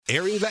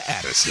Airing the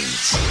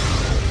Addisons.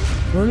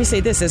 Let me say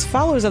this, as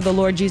followers of the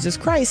Lord Jesus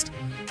Christ,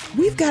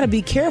 we've got to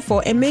be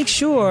careful and make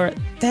sure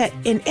that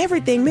in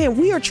everything, man,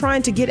 we are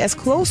trying to get as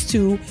close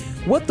to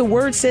what the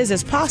word says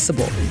as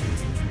possible.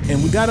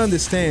 And we got to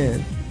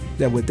understand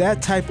that with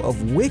that type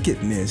of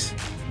wickedness,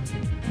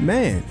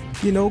 man,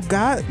 you know,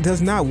 God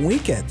does not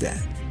wink at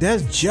that.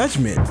 There's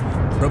judgment.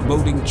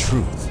 Promoting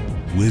truth,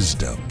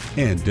 wisdom,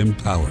 and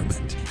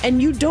empowerment.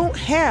 And you don't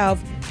have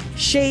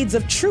shades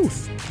of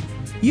truth.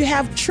 You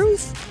have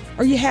truth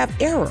or you have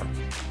error.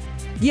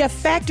 You have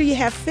fact or you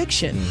have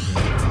fiction.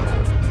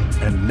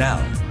 And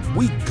now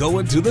we go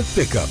into the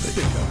thick of it.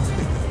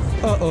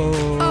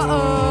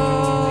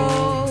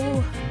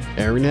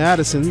 Airing the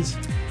Addisons.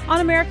 On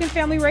American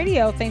Family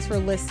Radio. Thanks for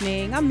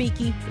listening. I'm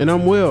Miki. And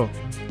I'm Will.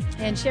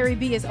 And Sherry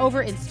B is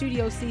over in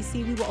Studio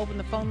CC. We will open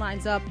the phone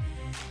lines up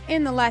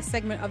in the last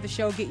segment of the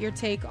show. Get your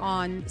take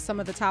on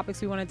some of the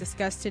topics we want to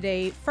discuss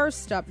today.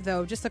 First up,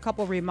 though, just a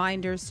couple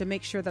reminders to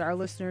make sure that our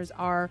listeners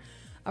are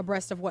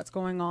abreast of what's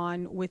going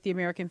on with the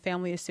American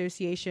Family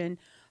Association.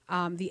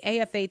 The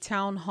AFA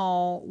Town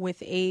Hall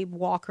with Abe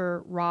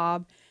Walker,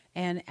 Rob,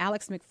 and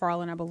Alex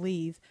McFarland, I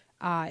believe,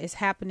 is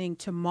happening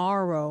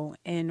tomorrow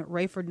in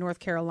Rayford, North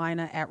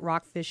Carolina at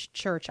Rockfish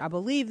Church. I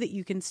believe that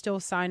you can still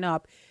sign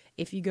up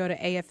if you go to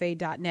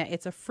afa.net.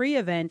 It's a free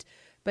event,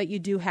 but you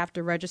do have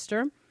to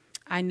register.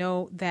 I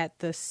know that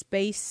the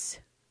space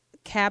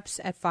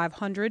caps at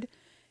 500.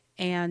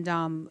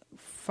 And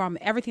from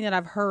everything that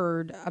I've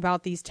heard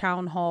about these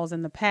town halls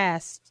in the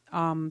past,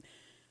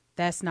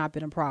 that's not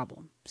been a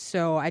problem.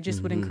 So I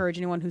just would encourage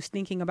anyone who's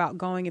thinking about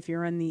going, if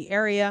you're in the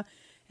area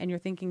and you're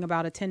thinking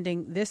about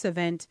attending this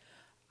event,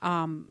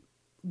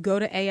 go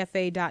to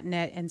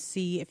afa.net and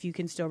see if you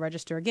can still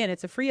register. Again,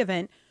 it's a free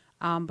event,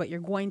 but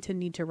you're going to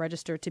need to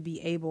register to be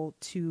able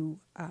to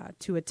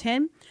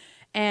attend.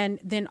 And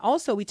then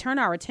also we turn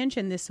our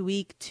attention this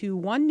week to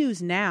One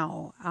News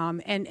Now,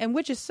 and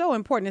which is so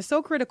important. It's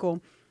so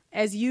critical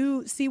as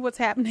you see what's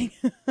happening,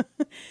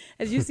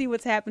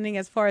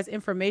 as far as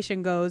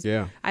information goes.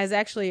 Yeah. I was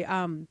actually,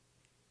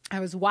 I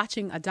was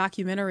watching a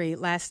documentary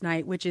last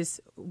night, which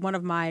is one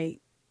of my,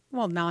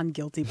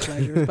 non-guilty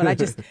pleasures, but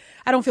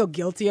I don't feel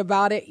guilty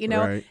about it. You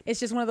know, Right. It's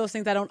just one of those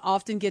things I don't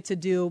often get to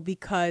do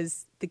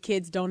because the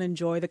kids don't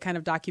enjoy the kind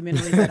of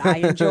documentaries that I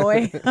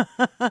enjoy.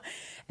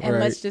 And Right.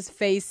 let's just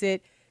face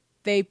it,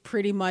 they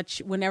pretty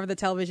much, whenever the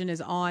television is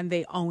on,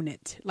 they own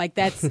it. Like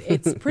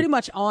it's pretty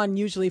much on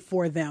usually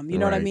for them. You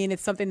know what I Right. mean?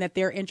 It's something that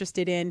they're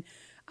interested in.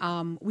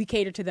 We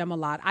cater to them a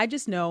lot. I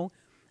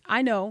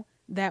know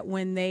that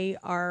when they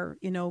are,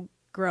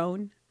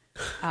 grown,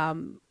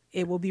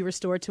 it will be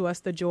restored to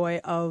us the joy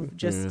of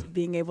just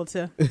being able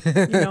to,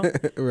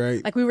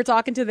 Right. like we were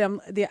talking to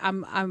them.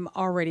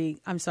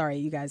 I'm sorry,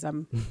 you guys,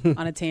 I'm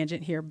on a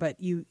tangent here,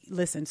 but you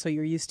listen, so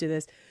you're used to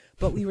this.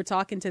 But we were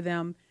talking to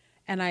them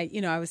and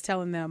I was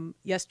telling them,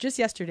 just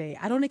yesterday,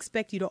 I don't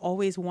expect you to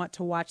always want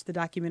to watch the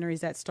documentaries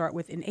that start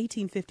with in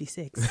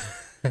 1856.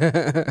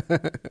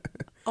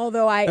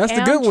 Although That's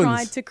the good am trying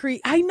ones. to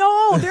create, I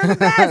know, they're the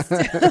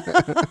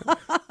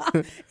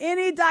best.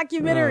 Any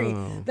documentary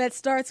that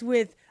starts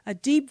with a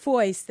deep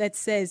voice that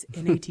says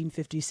in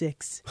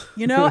 1856,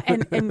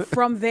 and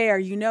from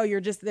there,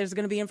 there's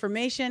going to be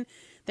information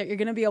that you're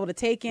going to be able to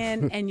take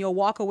in and you'll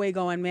walk away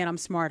going, man, I'm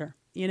smarter,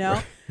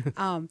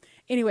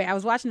 Anyway, I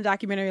was watching a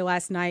documentary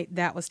last night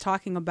that was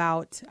talking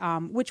about,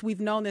 which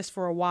we've known this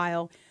for a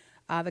while,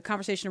 the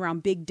conversation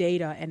around big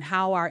data and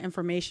how our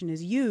information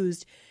is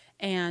used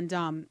and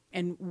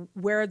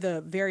where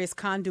the various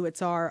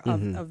conduits are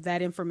of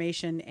that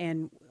information.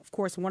 And of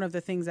course, one of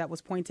the things that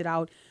was pointed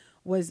out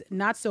was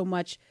not so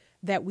much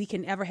that we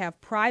can ever have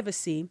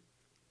privacy,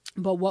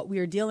 but what we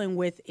are dealing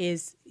with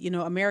is,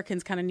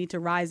 Americans kind of need to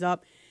rise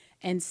up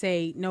and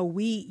say, no,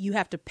 you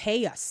have to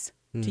pay us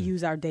to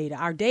use our data.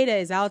 Our data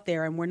is out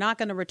there, and we're not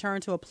going to return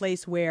to a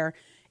place where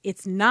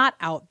it's not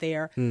out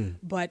there,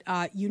 but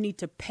you need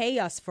to pay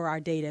us for our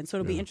data. And so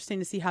it'll be interesting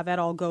to see how that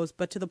all goes.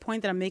 But to the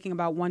point that I'm making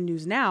about One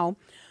News Now,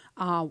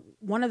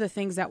 one of the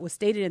things that was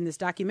stated in this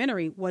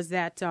documentary was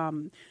that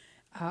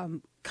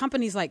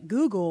companies like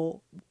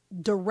Google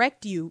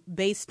direct you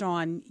based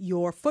on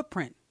your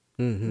footprint,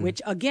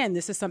 which, again,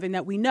 this is something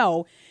that we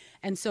know.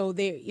 And so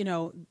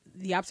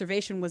the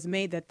observation was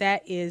made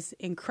that is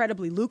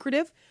incredibly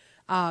lucrative.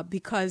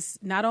 Because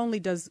not only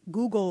does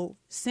Google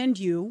send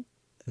you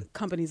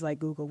companies like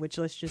Google, which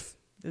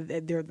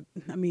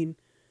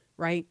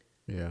right?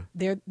 Yeah.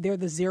 They're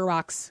the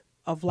Xerox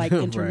of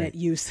internet Right.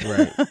 use.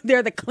 Right.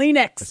 They're the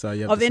That's all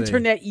you Kleenex have of to say.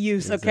 internet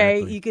use. Okay.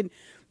 Exactly. You can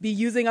be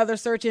using other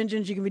search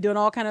engines. You can be doing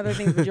all kind of other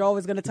things, but you're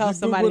always going to tell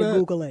somebody to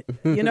Google it.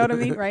 You know what I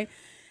mean? Right.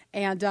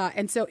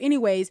 And so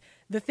anyways,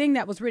 the thing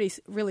that was really,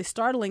 really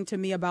startling to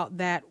me about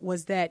that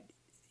was that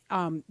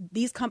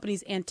these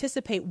companies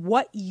anticipate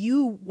what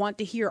you want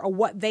to hear or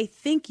what they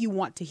think you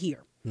want to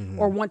hear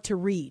or want to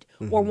read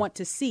or want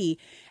to see.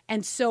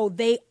 And so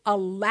they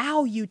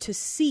allow you to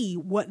see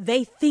what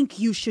they think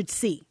you should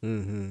see.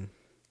 Yeah.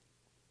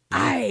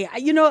 Yeah.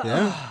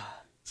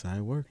 That's how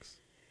it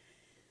works.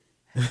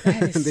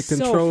 That is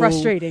so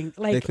frustrating.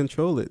 Like, they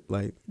control it.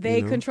 Like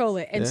they control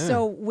it. And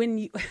so when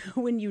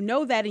you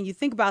know that and you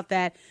think about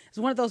that, it's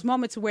one of those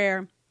moments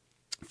where,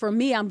 for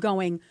me, I'm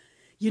going,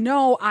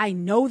 I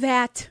know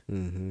that.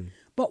 Mm-hmm.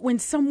 But when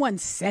someone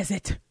says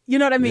it, you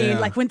know what I mean? Yeah.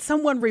 Like when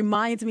someone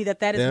reminds me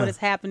that is what is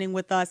happening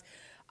with us,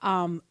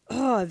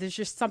 there's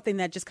just something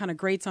that just kind of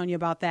grates on you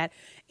about that.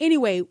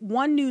 Anyway,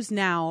 One News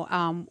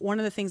Now, one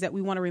of the things that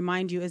we want to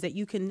remind you is that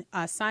you can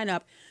sign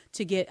up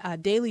to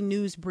get daily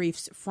news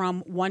briefs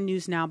from One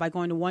News Now by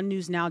going to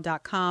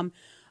onenewsnow.com.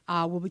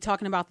 We'll be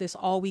talking about this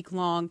all week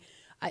long.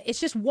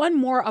 It's just one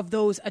more of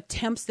those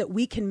attempts that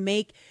we can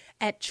make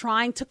at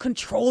trying to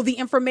control the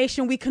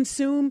information we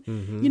consume,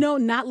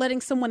 not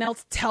letting someone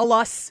else tell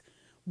us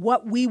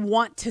what we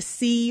want to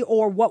see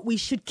or what we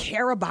should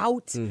care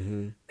about.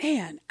 Mm-hmm.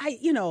 Man,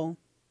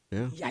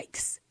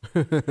 yikes.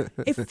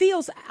 It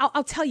feels,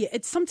 I'll tell you,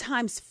 it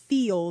sometimes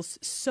feels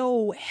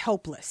so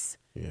helpless,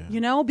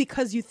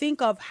 because you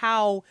think of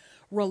how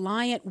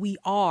reliant we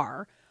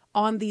are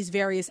on these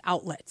various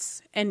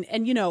outlets. And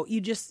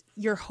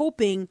you're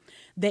hoping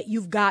that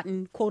you've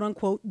gotten, quote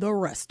unquote, the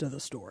rest of the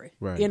story,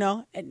 right.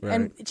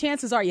 And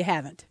chances are you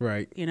haven't,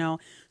 right.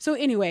 So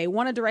anyway,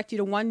 want to direct you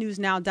to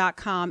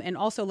onenewsnow.com and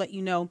also let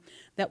you know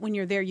that when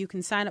you're there, you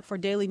can sign up for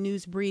daily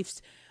news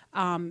briefs,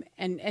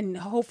 and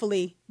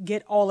hopefully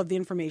get all of the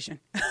information.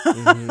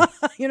 Mm-hmm.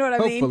 You know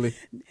what I mean?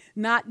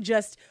 Not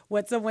just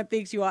what someone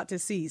thinks you ought to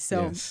see.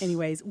 So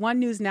anyways,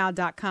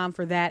 onenewsnow.com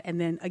for that.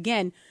 And then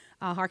again,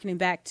 hearkening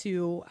back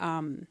to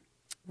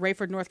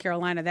Rayford, North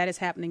Carolina, that is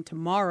happening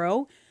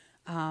tomorrow.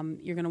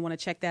 You're going to want to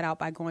check that out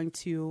by going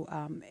to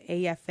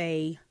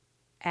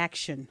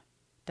afaaction.net.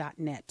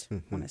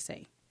 I want to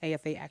say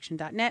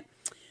afaaction.net.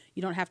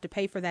 You don't have to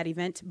pay for that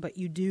event, but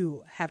you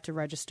do have to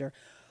register.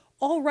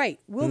 All right,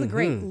 Will the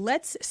Great,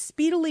 let's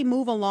speedily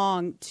move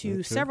along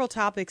to several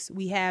topics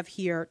we have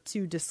here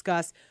to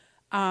discuss.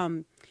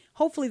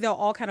 Hopefully they'll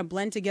all kind of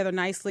blend together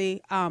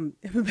nicely.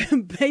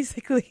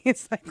 Basically,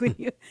 it's like when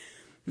you...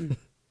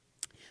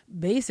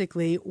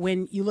 Basically,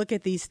 when you look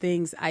at these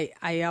things,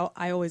 I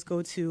always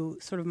go to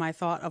sort of my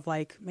thought of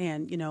like,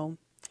 man,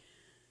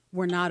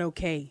 we're not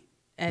okay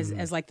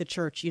as like the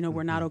church.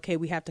 We're not okay.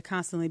 We have to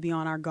constantly be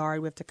on our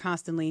guard. We have to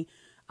constantly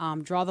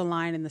draw the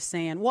line in the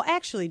sand. Well,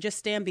 actually, just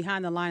stand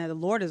behind the line that the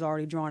Lord has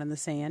already drawn in the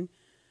sand.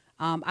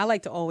 I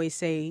like to always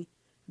say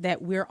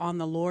that we're on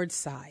the Lord's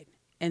side,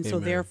 and so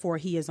therefore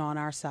He is on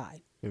our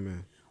side.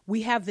 Amen.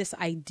 We have this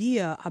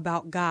idea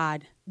about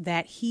God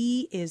that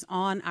He is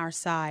on our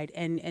side,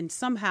 and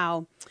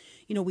somehow,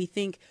 we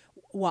think,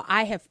 well,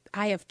 I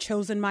have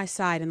chosen my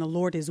side, and the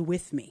Lord is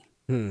with me,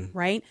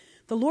 right?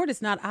 The Lord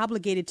is not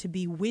obligated to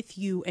be with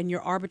you in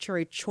your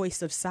arbitrary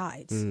choice of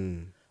sides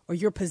or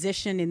your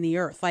position in the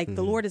earth. Like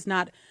the Lord is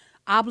not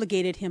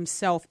obligated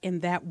Himself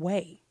in that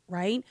way,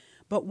 right?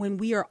 But when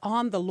we are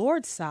on the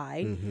Lord's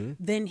side,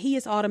 then He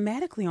is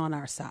automatically on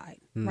our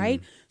side,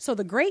 right? So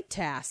the great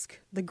task,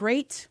 the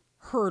great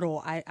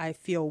hurdle I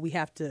feel we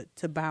have to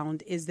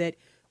bound is that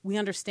we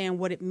understand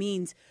what it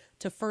means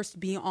to first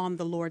be on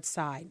the Lord's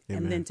side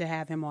and then to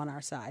have Him on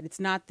our side. It's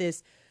not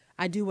this,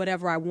 I do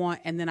whatever I want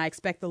and then I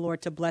expect the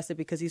Lord to bless it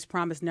because He's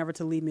promised never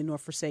to leave me nor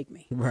forsake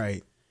me.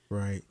 Right.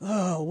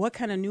 Oh, what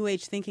kind of new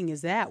age thinking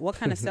is that? What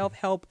kind of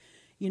self-help,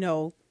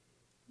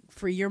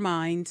 free your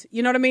mind,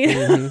 you know what I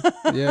mean?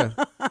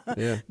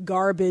 Yeah.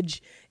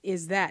 Garbage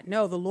is that.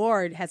 No, the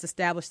Lord has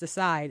established the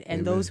side,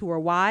 and those who are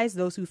wise,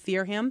 those who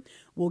fear Him,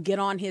 will get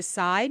on His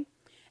side,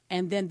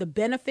 and then the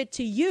benefit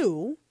to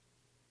you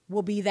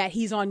will be that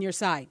He's on your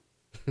side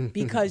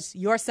because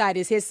your side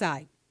is His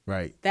side.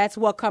 Right. That's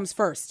what comes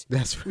first.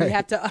 That's right.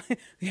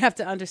 We have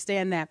to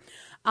understand that.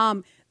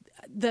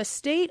 The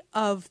State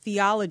of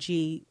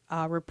Theology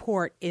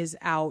report is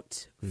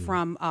out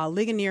from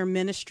Ligonier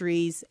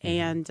Ministries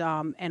and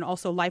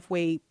also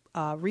Lifeway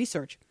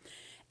Research.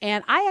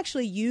 And I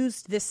actually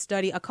used this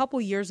study a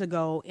couple years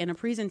ago in a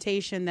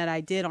presentation that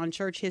I did on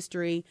church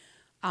history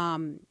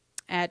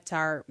at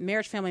our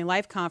Marriage, Family, and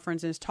Life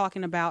conference, and is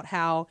talking about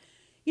how,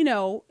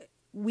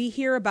 we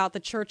hear about the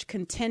church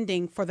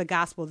contending for the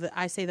gospel.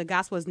 I say the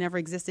gospel has never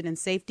existed in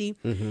safety,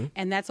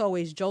 and that's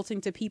always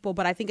jolting to people.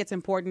 But I think it's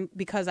important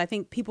because I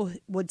think people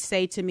would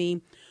say to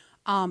me,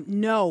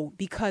 no,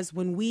 because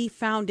when we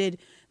founded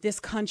this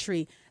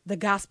country, the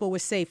gospel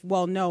was safe.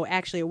 Well, no,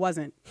 actually it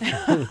wasn't.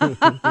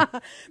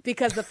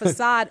 Because the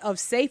facade of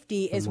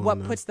safety is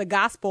what puts the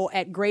gospel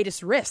at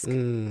greatest risk.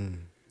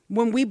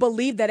 When we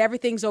believe that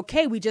everything's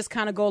okay, we just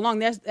kind of go along.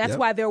 That's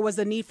why there was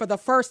a need for the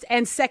first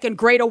and second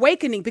Great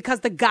Awakening, because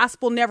the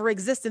gospel never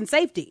exists in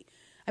safety.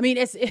 I mean,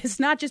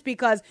 it's not just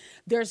because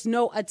there's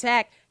no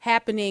attack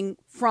happening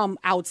from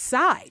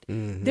outside.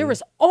 There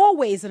is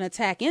always an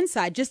attack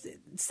inside. Just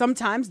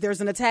sometimes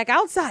there's an attack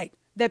outside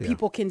that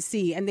people can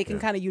see and they can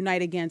kind of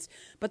unite against.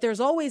 But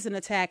there's always an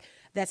attack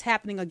that's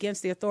happening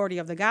against the authority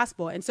of the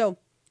gospel. And so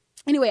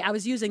anyway, I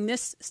was using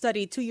this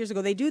study 2 years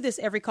ago. They do this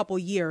every couple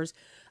years,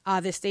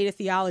 the State of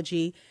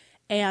Theology.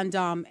 And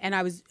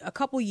I was a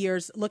couple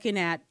years looking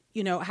at,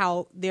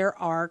 how there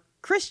are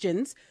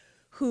Christians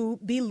who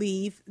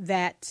believe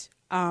that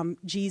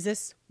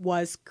Jesus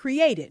was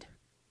created.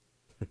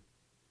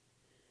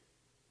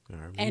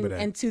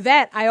 And to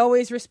that, I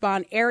always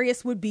respond,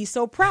 Arius would be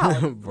so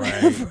proud.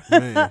 Right.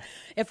 Man.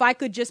 If I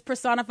could just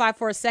personify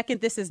for a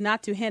second, this is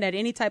not to hint at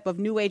any type of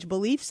New Age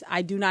beliefs.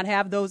 I do not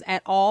have those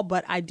at all,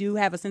 but I do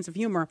have a sense of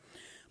humor.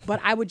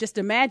 But I would just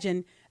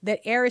imagine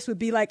that Arius would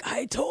be like,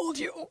 I told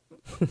you.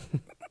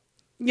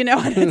 You know,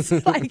 and it's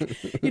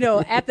like, you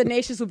know,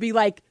 Athanasius would be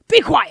like,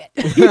 be quiet.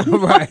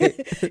 Right.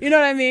 You know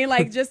what I mean?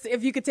 Like, just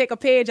if you could take a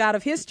page out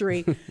of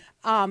history.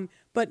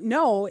 But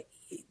no,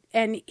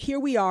 and here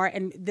we are,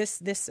 and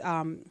this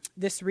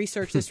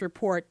research, this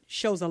report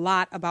shows a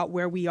lot about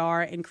where we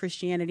are in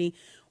Christianity.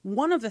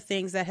 One of the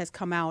things that has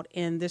come out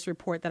in this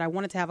report that I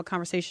wanted to have a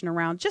conversation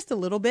around just a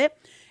little bit,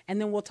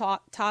 and then we'll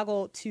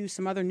toggle to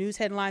some other news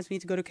headlines. We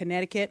need to go to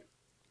Connecticut,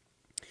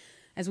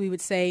 as we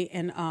would say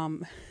in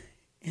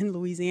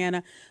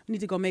Louisiana. We need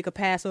to go make a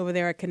pass over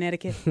there at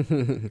Connecticut.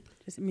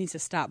 Just it means to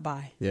stop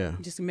by. Yeah.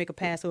 Just to make a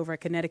pass over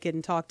at Connecticut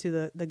and talk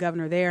to the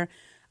governor there.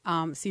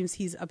 Seems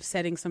he's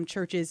upsetting some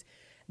churches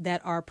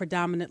that are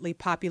predominantly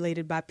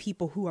populated by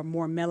people who are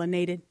more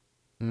melanated.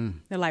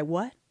 They're like,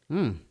 what?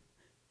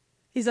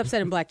 He's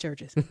upsetting black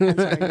churches. I'm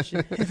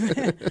sorry.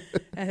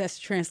 That's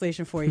a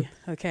translation for you.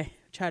 Okay.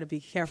 Try to be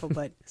careful,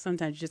 but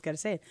sometimes you just got to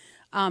say it.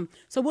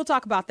 So we'll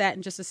talk about that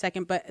in just a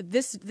second. But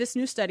this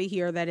new study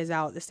here that is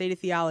out, the State of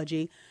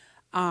Theology,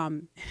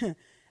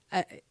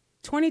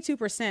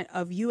 22%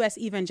 of U.S.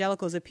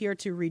 evangelicals appear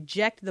to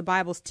reject the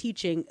Bible's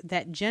teaching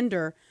that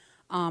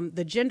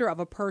the gender of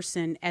a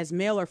person as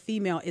male or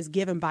female is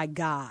given by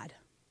God.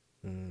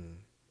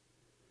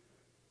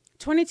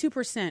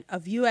 22%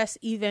 of U.S.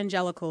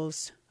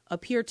 evangelicals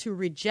appear to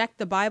reject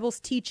the Bible's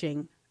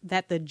teaching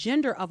that the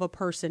gender of a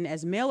person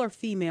as male or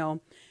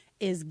female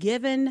is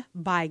given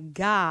by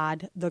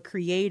God, the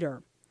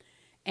Creator,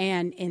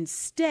 and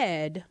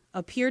instead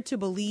appear to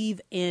believe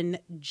in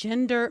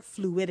gender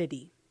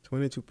fluidity.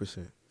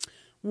 22%.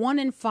 1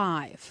 in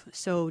 5.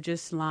 So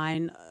just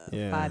line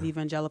 5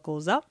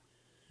 evangelicals up.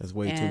 That's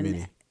way too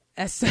many.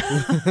 I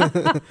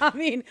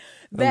mean,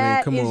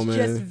 that is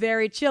just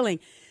very chilling.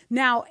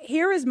 Now,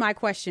 here is my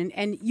question,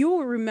 and you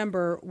will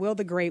remember, Will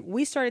the Great,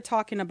 we started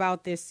talking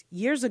about this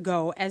years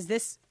ago as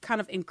this kind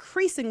of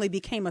increasingly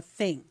became a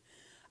thing.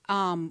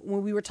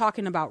 When we were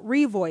talking about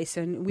Revoice,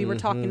 and we were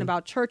talking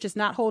about churches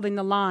not holding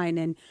the line,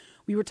 and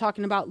we were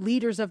talking about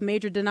leaders of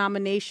major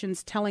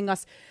denominations telling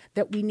us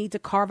that we need to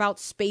carve out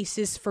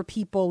spaces for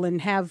people and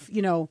have,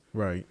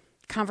 right,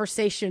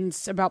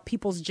 conversations about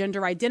people's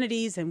gender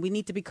identities, and we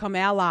need to become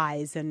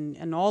allies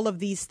and all of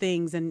these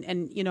things.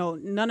 And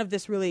none of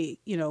this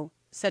really,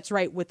 sets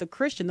right with the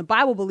Christian, the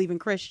Bible believing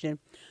Christian.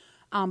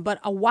 But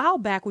a while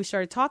back, we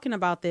started talking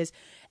about this.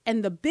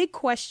 And the big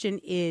question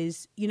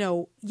is,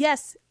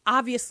 yes,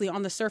 obviously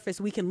on the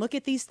surface, we can look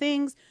at these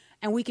things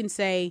and we can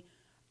say,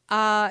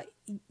 no,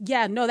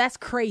 that's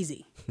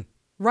crazy.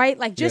 Right?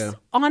 Like just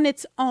on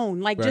its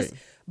own, like just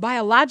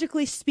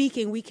biologically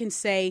speaking, we can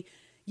say,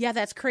 yeah,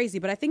 that's crazy.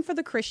 But I think for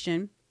the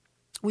Christian,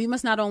 we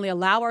must not only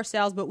allow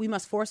ourselves, but we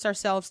must force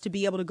ourselves to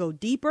be able to go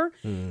deeper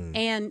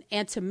and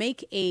to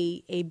make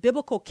a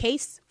biblical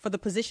case for the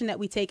position that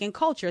we take in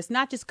culture. It's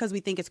not just because we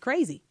think it's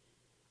crazy,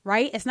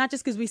 right? It's not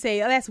just because we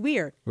say, oh, that's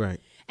weird. Right.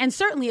 And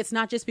certainly it's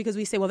not just because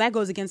we say, well, that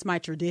goes against my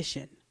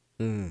tradition,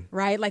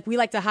 right? Like we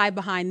like to hide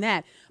behind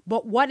that.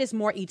 But what is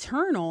more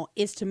eternal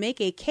is to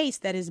make a case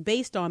that is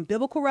based on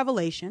biblical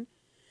revelation,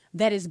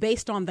 that is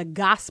based on the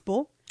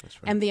gospel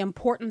and the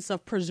importance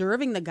of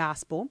preserving the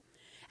gospel.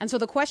 And so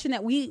the question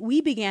that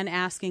we began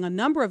asking a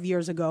number of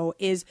years ago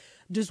is,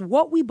 does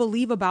what we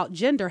believe about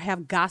gender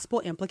have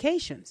gospel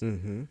implications?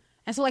 And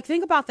so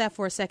think about that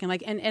for a second.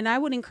 And I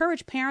would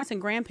encourage parents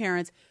and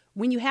grandparents,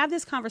 when you have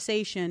this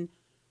conversation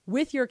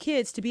with your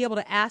kids, to be able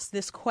to ask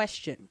this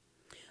question.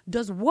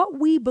 Does what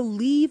we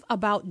believe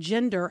about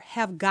gender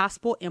have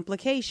gospel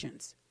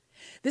implications?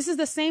 This is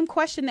the same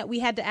question that we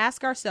had to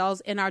ask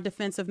ourselves in our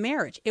defense of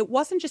marriage. It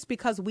wasn't just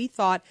because we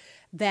thought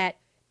that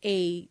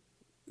a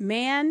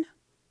man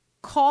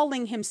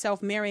calling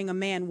himself marrying a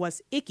man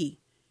was icky,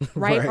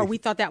 right? Or we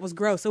thought that was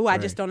gross. I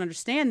just don't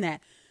understand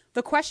that.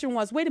 The question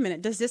was, wait a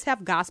minute, does this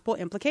have gospel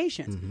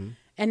implications?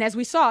 And as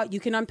we saw, you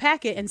can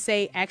unpack it and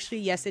say, actually,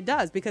 yes, it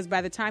does. Because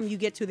by the time you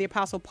get to the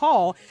Apostle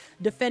Paul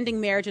defending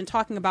marriage and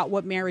talking about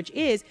what marriage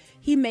is,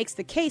 he makes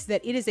the case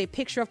that it is a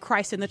picture of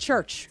Christ in the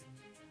church.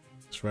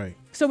 That's right.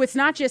 So it's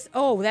not just,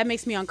 oh, that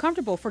makes me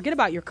uncomfortable. Forget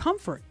about your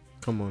comfort.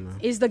 Come on now.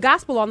 Is the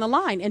gospel on the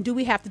line? And do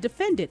we have to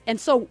defend it? And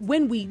so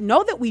when we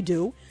know that we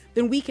do,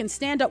 then we can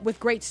stand up with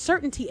great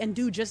certainty and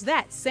do just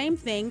that. Same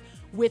thing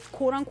with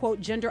quote unquote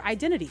gender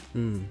identity.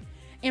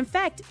 In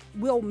fact,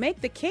 we'll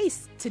make the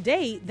case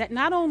today that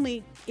not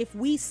only if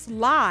we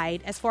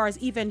slide, as far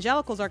as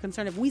evangelicals are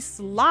concerned, if we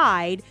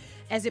slide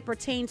as it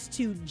pertains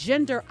to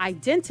gender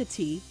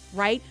identity,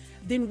 right,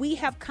 then we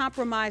have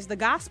compromised the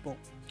gospel.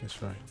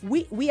 That's right.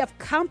 We have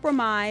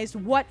compromised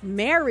what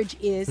marriage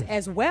is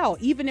as well.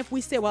 Even if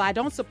we say, well, I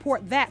don't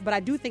support that, but I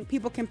do think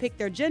people can pick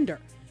their gender.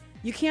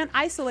 You can't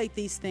isolate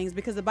these things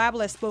because the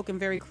Bible has spoken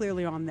very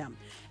clearly on them.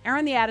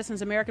 Aaron the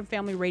Addison's American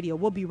Family Radio.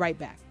 We'll be right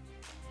back.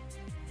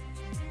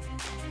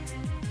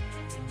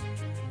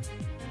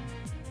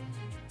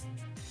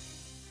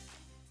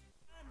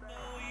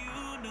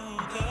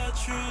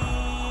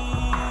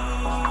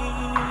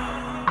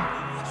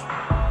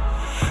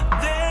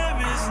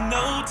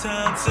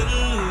 time to lose.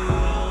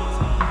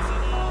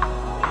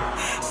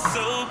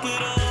 So put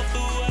on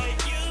for what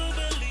you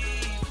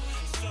believe.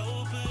 So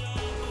put on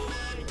for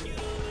what you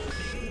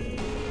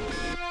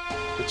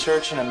believe. The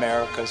church in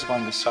America is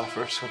going to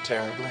suffer so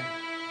terribly.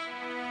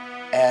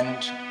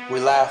 And we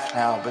laugh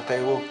now, but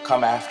they will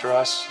come after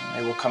us.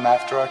 They will come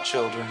after our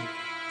children.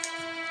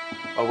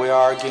 While we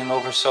are arguing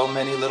over so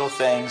many little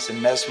things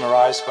and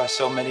mesmerized by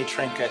so many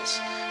trinkets,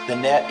 the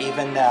net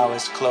even now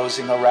is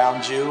closing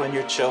around you and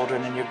your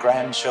children and your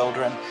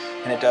grandchildren,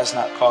 and it does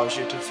not cause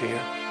you to fear.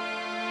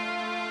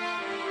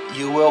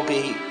 You will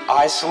be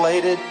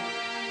isolated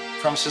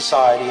from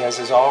society, as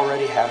has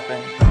already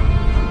happened.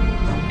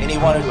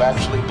 Anyone who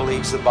actually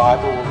believes the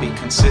Bible will be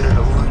considered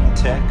a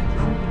lunatic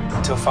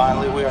until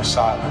finally we are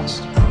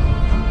silenced.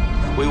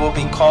 We will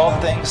be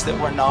called things that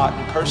we're not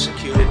and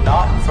persecuted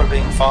not for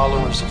being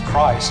followers of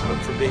Christ, but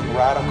for being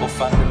radical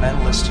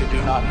fundamentalists who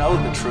do not know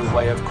the true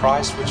way of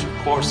Christ, which of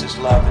course is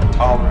love and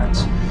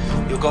tolerance.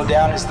 You'll go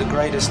down as the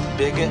greatest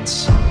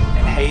bigots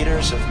and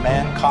haters of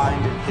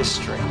mankind in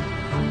history.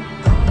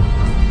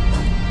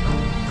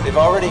 They've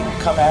already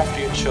come after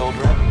your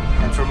children,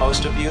 and for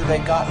most of you, they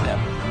got them.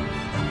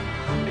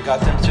 They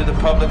got them through the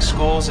public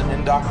schools and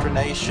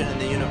indoctrination,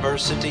 and the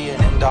university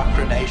and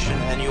indoctrination,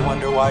 and then you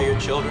wonder why your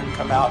children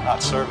come out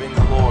not serving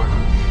the Lord.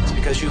 It's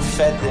because you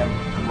fed them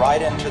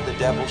right into the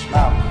devil's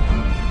mouth.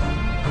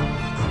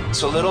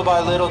 So little by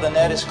little, the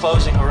net is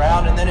closing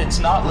around, and then it's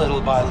not little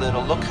by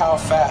little. Look how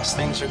fast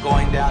things are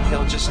going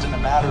downhill just in a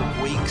matter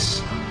of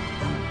weeks.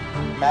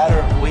 Matter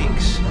of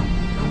weeks.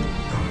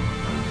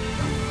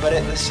 But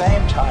at the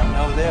same time,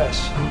 know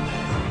this.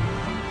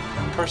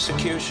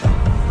 Persecution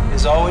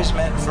is always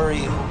meant for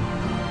evil,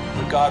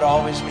 but God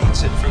always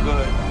means it for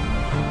good.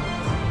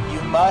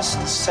 You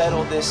must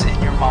settle this in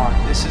your mind.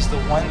 This is the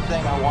one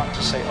thing I want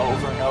to say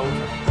over and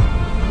over.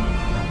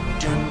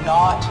 Do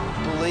not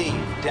believe.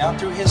 Down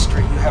through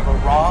history, you have a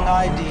wrong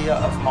idea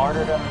of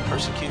martyrdom and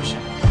persecution.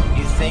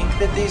 You think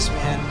that these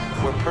men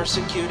were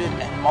persecuted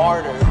and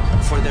martyred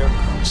for their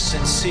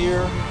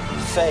sincere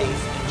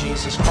faith in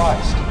Jesus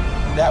Christ.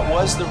 That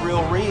was the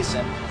real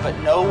reason, but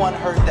no one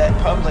heard that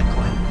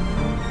publicly.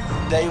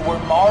 They were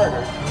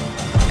martyred,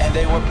 and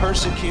they were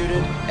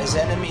persecuted as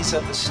enemies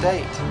of the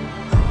state,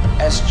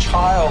 as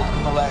child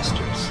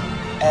molesters,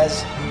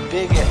 as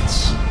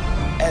bigots,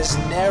 as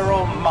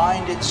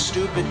narrow-minded,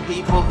 stupid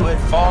people who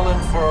had fallen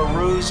for a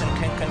ruse and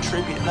can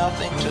contribute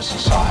nothing to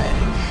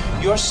society.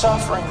 Your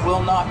suffering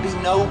will not be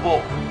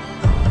noble,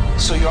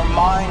 so your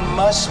mind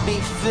must be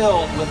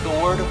filled with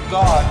the Word of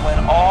God when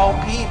all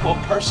people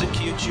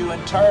persecute you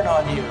and turn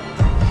on you.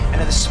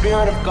 And the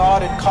Spirit of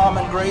God in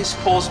common grace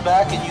pulls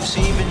back, and you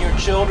see even your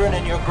children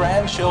and your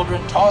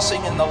grandchildren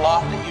tossing in the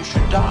lot that you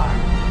should die.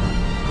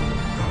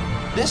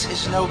 This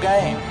is no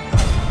game.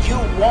 You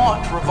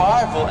want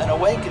revival and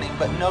awakening,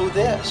 but know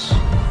this.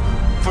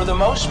 For the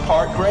most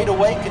part, great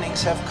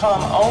awakenings have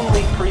come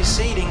only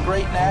preceding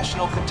great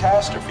national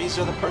catastrophes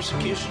or the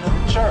persecution of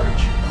the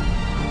church.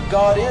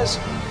 God is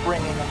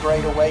bringing a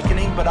great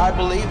awakening, but I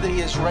believe that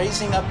He is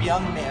raising up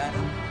young men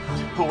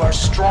who are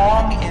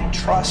strong in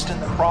trust in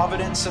the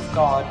providence of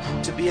God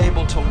to be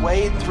able to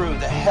wade through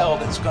the hell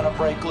that's going to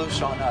break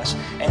loose on us.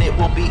 And it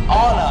will be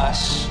on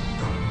us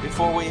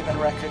before we even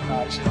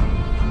recognize it.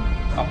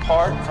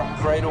 Apart from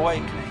great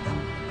awakening,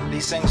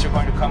 these things are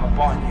going to come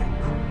upon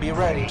you. Be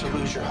ready to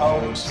lose your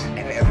homes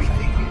and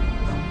everything.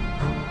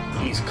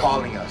 He's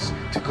calling us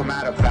to come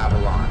out of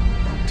Babylon,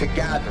 to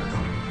gather,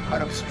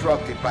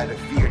 unobstructed by the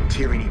fear and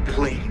tyranny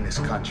plaguing this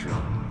country.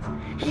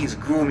 He's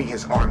grooming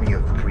his army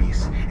of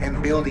priests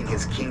and building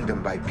his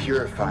kingdom by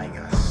purifying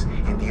us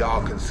in the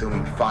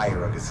all-consuming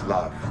fire of his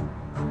love.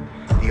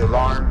 The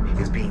alarm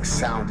is being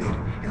sounded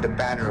and the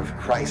banner of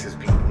Christ is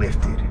being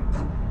lifted.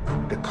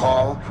 The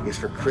call is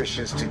for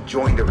Christians to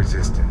join the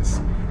resistance,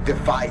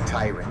 defy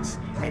tyrants,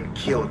 and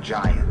kill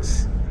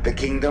giants. The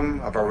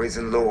kingdom of our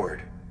risen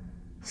Lord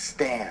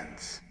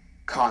stands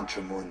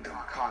contra mundum.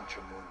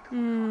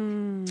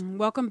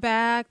 Welcome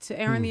back to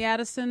Aaron the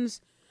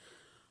Addisons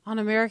on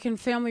American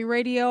Family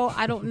Radio.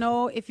 I don't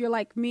know if you're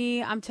like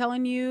me. I'm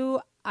telling you,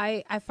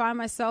 I find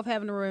myself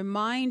having to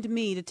remind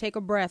me to take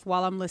a breath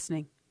while I'm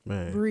listening.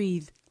 Man.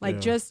 Breathe.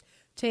 Just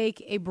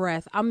take a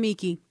breath. I'm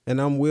Miki. And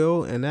I'm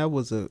Will, and that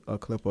was a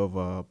clip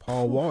of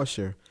Paul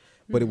Washer,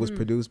 but it was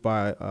produced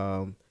by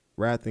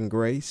Wrath and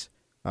Grace.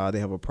 They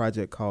have a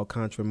project called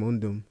Contra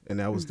Mundum, and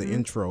that was the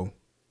intro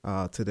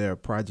to their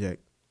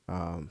project.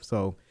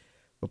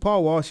 But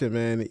Paul Washer,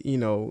 man,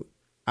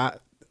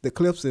 the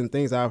clips and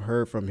things I've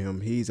heard from him,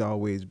 he's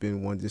always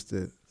been one just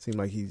to seem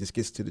like he just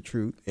gets to the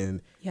truth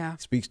and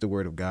speaks the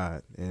word of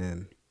God.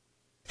 And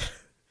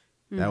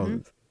that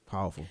was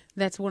powerful.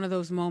 That's one of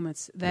those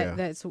moments. That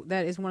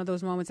is one of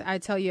those moments. I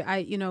tell you,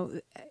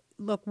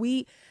 look,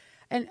 we're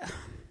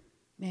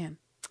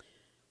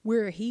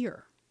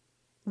here.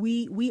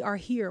 We are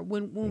here.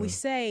 When we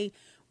say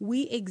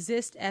we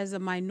exist as a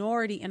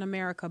minority in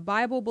America,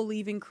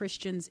 Bible-believing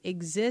Christians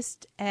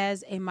exist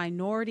as a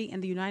minority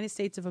in the United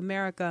States of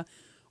America,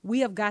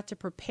 we have got to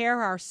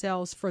prepare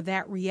ourselves for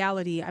that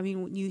reality. I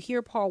mean, when you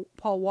hear Paul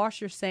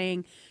Washer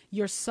saying,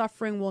 your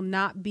suffering will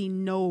not be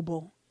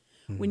noble.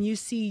 When you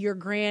see your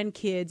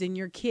grandkids and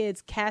your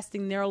kids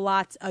casting their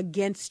lots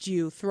against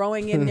you,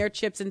 throwing in their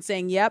chips and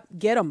saying, yep,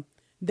 get them.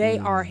 They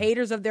are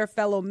haters of their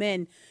fellow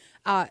men.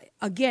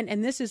 Again,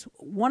 and this is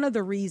one of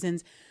the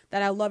reasons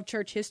that I love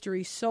church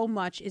history so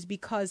much, is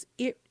because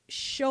it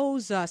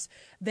shows us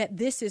that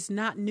this is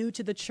not new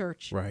to the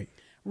church.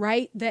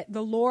 Right? That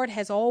the Lord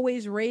has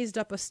always raised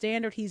up a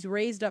standard. He's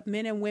raised up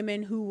men and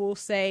women who will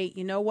say,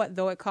 you know what,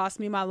 though it cost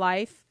me my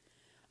life,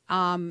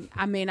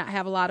 I may not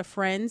have a lot of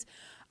friends.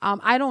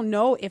 I don't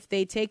know if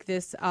they take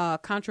this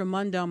contra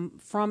mundum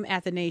from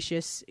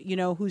Athanasius, you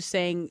know, who's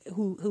saying,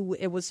 who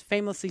it was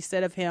famously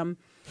said of him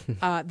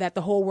that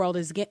the whole world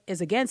is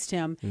against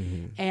him,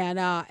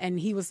 and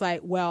he was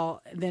like,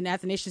 well, then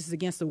Athanasius is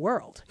against the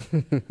world,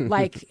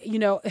 like, you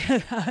know,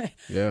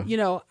 you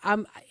know,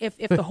 if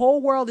the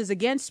whole world is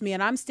against me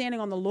and I'm standing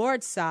on the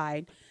Lord's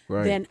side,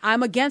 then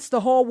I'm against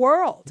the whole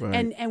world,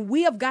 and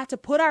we have got to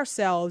put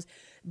ourselves,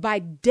 by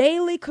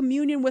daily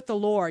communion with the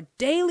Lord,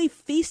 daily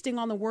feasting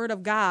on the Word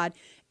of God,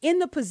 in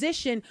the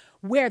position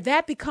where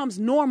that becomes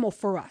normal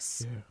for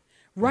us.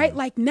 Right?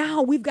 Like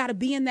now we've got to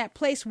be in that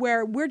place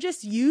where we're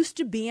just used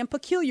to being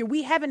peculiar.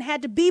 We haven't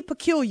had to be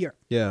peculiar.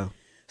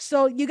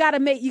 So you got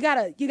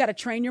to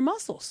train your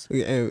muscles.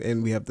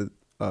 And we have to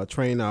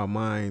train our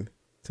mind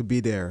to be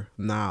there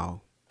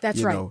now.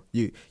 That's right.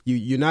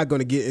 You're not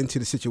going to get into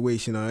the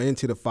situation or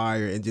into the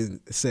fire and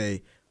just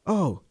say,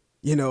 oh,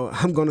 you know,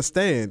 I'm going to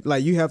stand.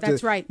 Like you have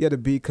That's right. You have to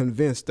be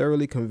convinced,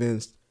 thoroughly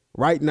convinced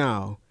right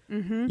now,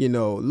 you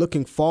know,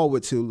 looking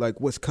forward to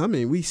like what's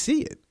coming. We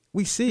see it.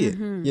 We see it,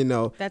 you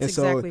know. That's and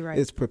exactly so right.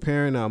 It's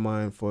preparing our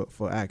mind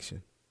for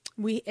action.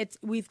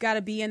 We've got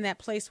to be in that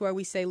place where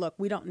we say, look,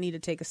 we don't need to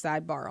take a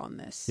sidebar on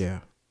this.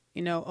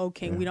 You know,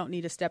 okay, we don't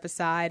need to step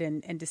aside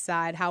and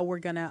decide how we're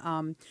going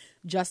to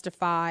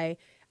justify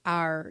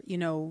our, you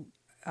know,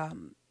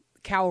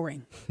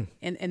 cowering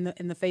in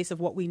the face of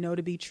what we know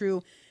to be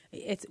true.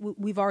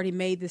 We've already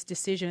made this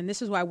decision, and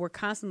this is why we're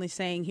constantly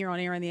saying here on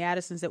Air and the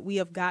Addisons that we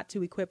have got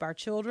to equip our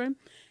children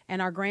and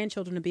our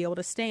grandchildren to be able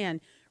to stand.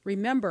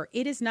 Remember,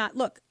 it is not,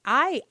 look,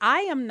 I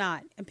am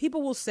not, and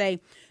people will say,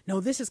 no,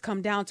 this has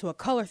come down to a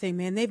color thing,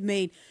 man. They've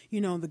made,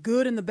 you know, the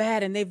good and the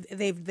bad, and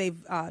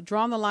they've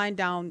drawn the line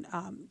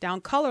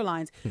down color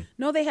lines.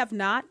 No, they have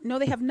not. No,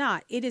 they have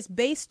not. It is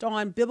based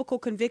on biblical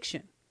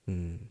conviction.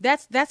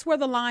 That's where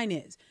the line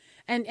is.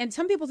 And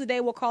some people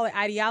today will call it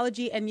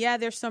ideology. And yeah,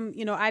 there's some,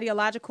 you know,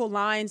 ideological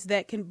lines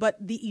that can, but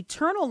the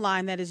eternal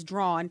line that is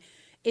drawn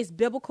is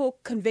biblical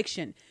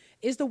conviction.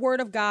 Is the Word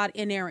of God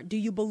inerrant? Do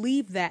you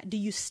believe that? Do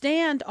you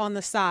stand on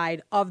the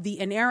side of the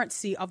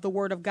inerrancy of the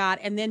Word of God?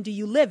 And then do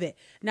you live it?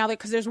 Now,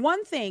 because there's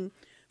one thing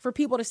for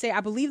people to say,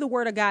 I believe the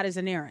Word of God is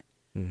inerrant,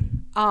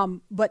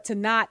 but to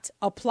not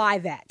apply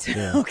that.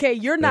 Okay,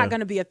 you're not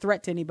going to be a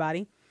threat to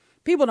anybody.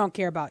 People don't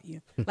care about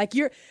you. Like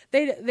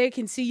they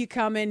can see you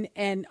coming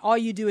and all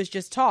you do is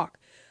just talk.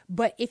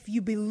 But if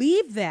you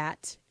believe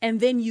that and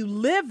then you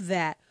live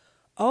that,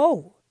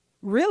 oh,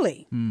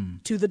 really?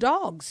 To the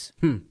dogs,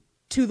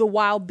 to the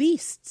wild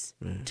beasts,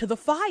 to the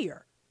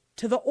fire,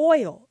 to the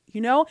oil, you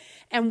know,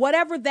 and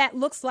whatever that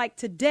looks like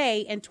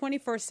today in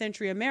 21st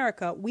century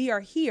America, we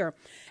are here.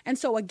 And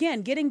so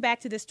again, getting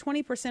back to this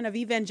 20% of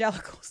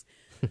evangelicals,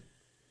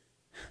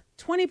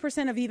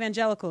 20% of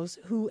evangelicals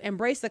who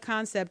embrace the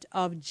concept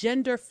of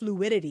gender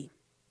fluidity,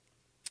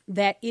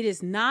 that it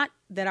is not,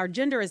 that our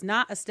gender is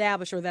not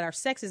established or that our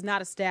sex is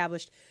not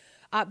established,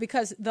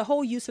 because the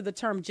whole use of the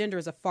term gender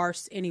is a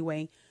farce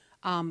anyway.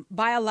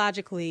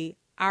 Biologically,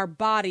 our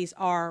bodies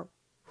are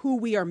who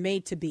we are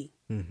made to be,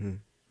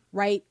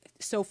 right?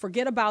 So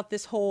forget about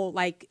this whole,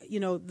 like,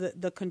 you know,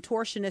 the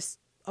contortionist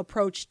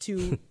approach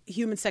to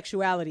human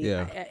sexuality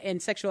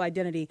and sexual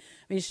identity.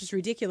 I mean, it's just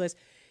ridiculous.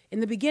 In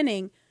the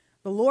beginning,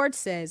 the Lord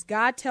says,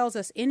 God tells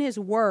us in his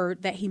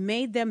word that he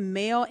made them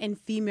male and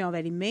female,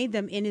 that he made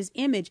them in his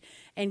image,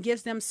 and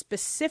gives them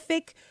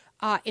specific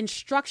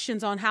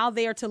instructions on how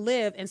they are to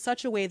live in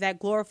such a way that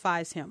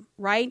glorifies him,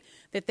 right?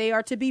 That they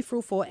are to be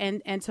fruitful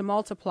and to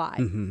multiply.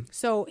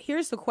 So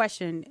here's the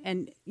question.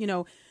 And, you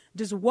know,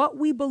 does what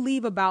we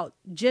believe about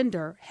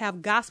gender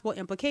have gospel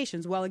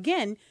implications? Well,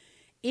 again,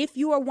 if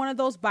you are one of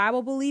those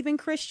Bible believing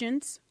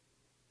Christians,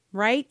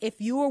 right? If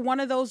you are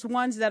one of those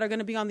ones that are going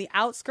to be on the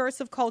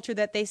outskirts of culture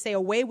that they say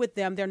away with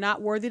them, they're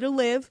not worthy to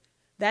live.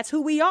 That's who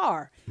we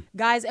are,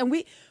 guys. And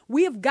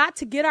we have got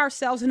to get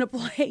ourselves in a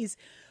place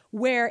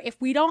where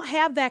if we don't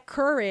have that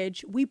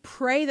courage, we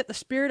pray that the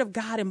Spirit of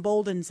God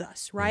emboldens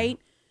us, right?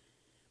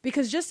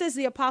 Because just as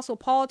the Apostle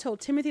Paul told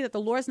Timothy that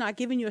the Lord's not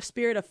giving you a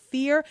spirit of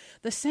fear,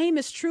 the same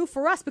is true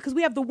for us because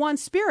we have the one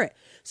Spirit.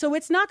 So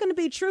it's not going to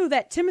be true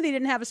that Timothy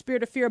didn't have a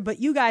spirit of fear, but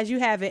you guys, you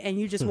have it, and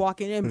you just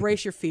walk in and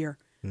embrace your fear.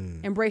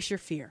 Embrace your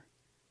fear.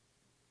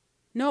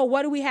 No,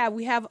 what do we have?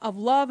 We have of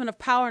love and of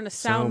power and a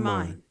sound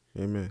mind.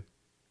 Amen.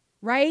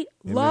 Right?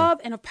 Amen. Love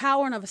and of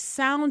power and of a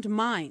sound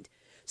mind.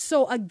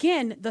 So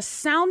again, the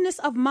soundness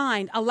of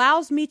mind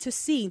allows me to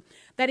see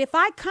that if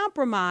I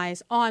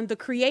compromise on the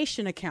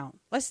creation account,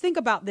 let's think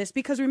about this,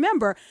 because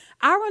remember,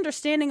 our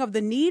understanding of the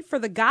need for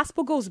the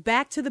gospel goes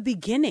back to the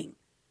beginning.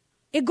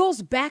 It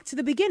goes back to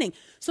the beginning.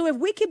 So if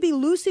we could be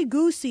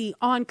loosey-goosey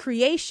on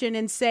creation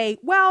and say,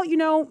 well, you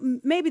know,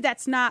 maybe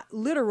that's not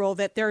literal,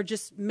 that they're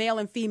just male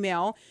and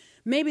female.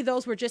 Maybe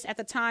those were just at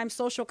the time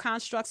social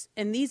constructs,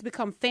 and these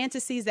become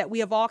fantasies that we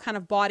have all kind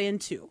of bought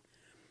into.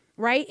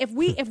 Right? If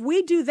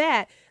we do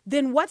that,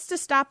 then what's to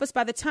stop us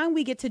by the time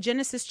we get to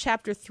Genesis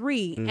chapter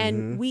 3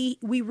 and we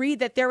read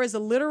that there is a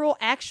literal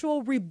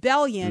actual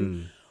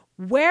rebellion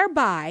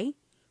whereby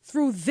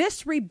through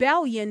this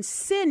rebellion,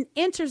 sin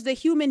enters the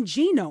human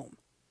genome.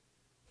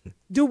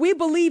 Do we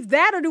believe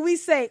that, or do we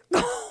say,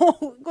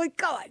 oh,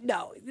 God,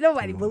 no,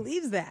 nobody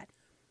believes that.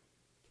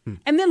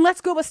 And then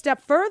let's go a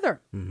step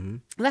further.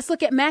 Let's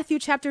look at Matthew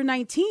chapter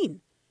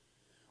 19,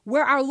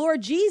 where our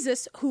Lord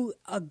Jesus, who,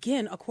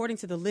 again, according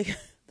to the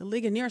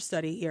Ligonier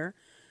study here,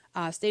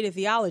 State of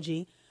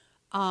Theology,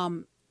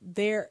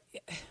 there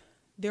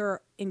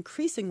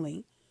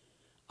increasingly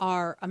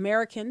are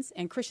Americans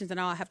and Christians, and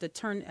I'll have to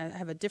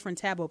have a different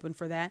tab open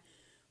for that,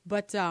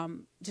 but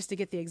just to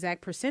get the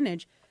exact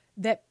percentage,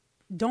 that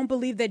don't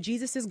believe that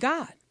Jesus is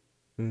God.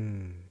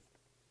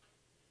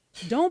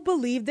 Don't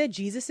believe that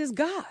Jesus is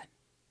God.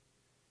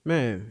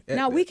 Man,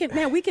 now we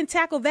can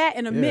tackle that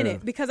in a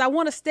minute, because I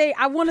want to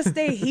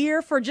stay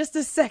here for just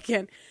a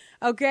second,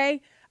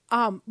 okay?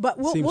 But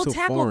we'll so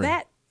tackle foreign.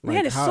 that. Like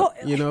Man, it's how,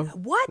 so, you know,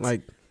 what?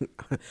 Like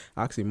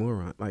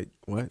oxymoron. Like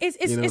what?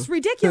 It's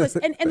ridiculous.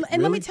 And Really?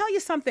 let me tell you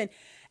something.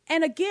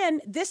 And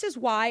again, this is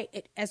why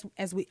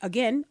as we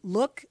again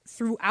look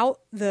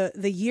throughout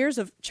the years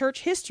of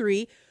church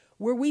history,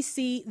 where we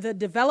see the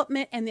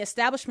development and the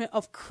establishment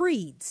of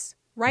creeds.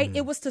 Right?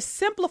 It was to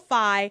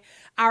simplify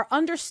our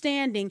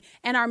understanding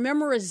and our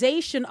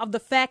memorization of the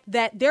fact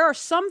that there are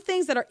some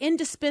things that are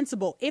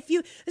indispensable.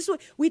 This is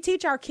what we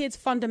teach our kids: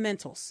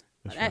 fundamentals.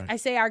 Right. I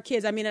say our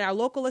kids, I mean at our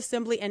local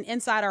assembly and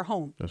inside our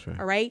home. That's right.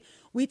 All right.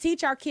 We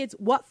teach our kids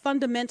what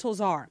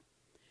fundamentals are.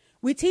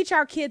 We teach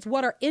our kids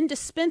what are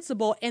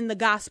indispensable in the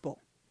gospel.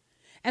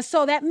 And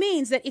so that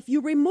means that if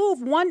you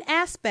remove one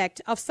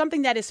aspect of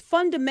something that is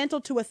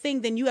fundamental to a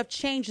thing, then you have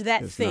changed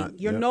that thing.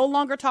 You're no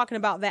longer talking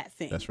about that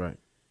thing. That's right.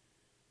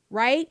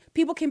 Right?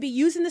 People can be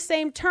using the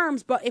same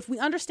terms, but if we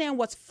understand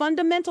what's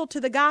fundamental to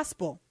the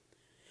gospel,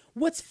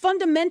 what's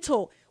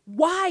fundamental,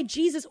 why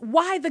Jesus,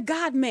 why the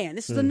God man?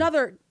 This is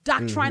another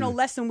doctrinal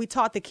lesson we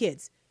taught the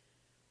kids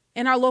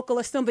in our local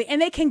assembly,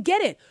 and they can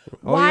get it.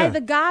 Why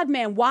the God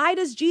man? Why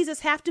does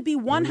Jesus have to be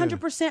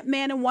 100%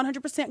 man and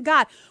 100%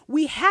 God?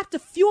 We have to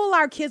fuel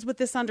our kids with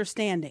this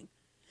understanding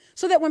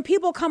so that when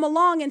people come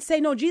along and say,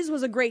 no, Jesus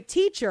was a great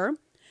teacher,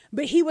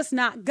 but he was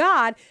not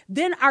God,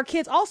 then our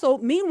kids also,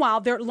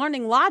 meanwhile, they're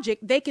learning logic.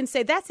 They can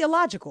say, that's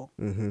illogical.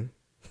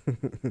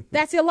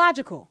 That's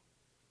illogical.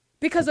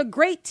 Because a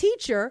great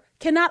teacher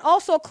cannot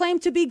also claim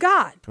to be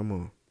God. Come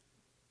on.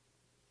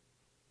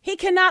 He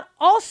cannot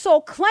also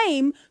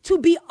claim to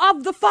be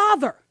of the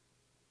Father,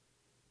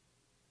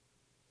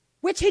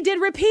 which he did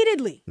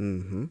repeatedly.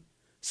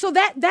 So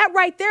that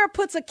right there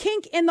puts a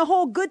kink in the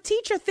whole good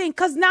teacher thing,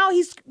 because now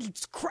he's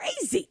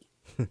crazy.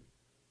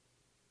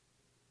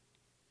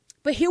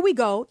 But here we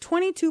go,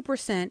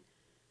 22%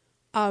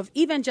 of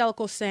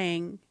evangelicals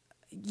saying,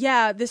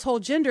 yeah, this whole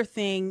gender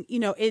thing, you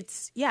know,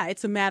 it's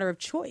a matter of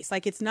choice.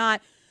 Like, it's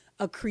not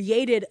a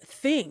created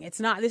thing.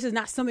 This is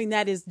not something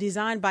that is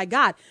designed by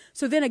God.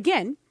 So then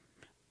again,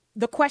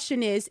 the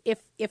question is,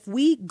 if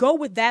we go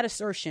with that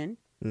assertion,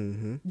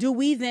 do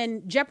we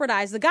then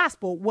jeopardize the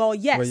gospel? Well,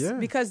 yes,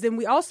 because then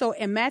we also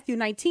in Matthew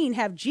 19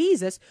 have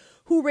Jesus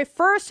who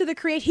refers to the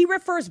creation. He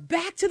refers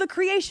back to the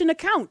creation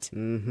account.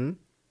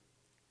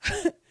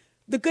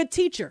 The good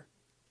teacher.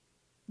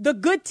 The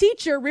good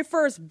teacher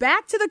refers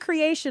back to the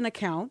creation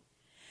account,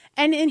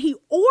 and then he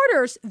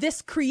orders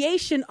this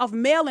creation of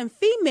male and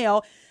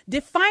female,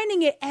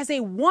 defining it as a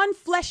one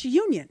flesh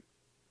union.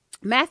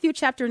 Matthew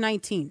chapter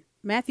 19,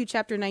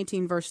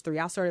 verse 3.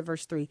 I'll start at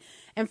verse 3.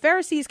 And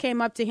Pharisees came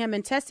up to him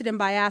and tested him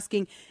by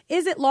asking,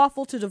 is it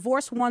lawful to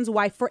divorce one's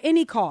wife for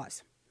any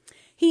cause?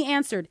 He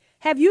answered,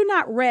 have you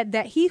not read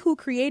that he who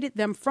created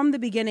them from the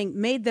beginning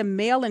made them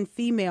male and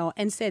female,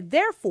 and said,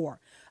 therefore,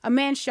 a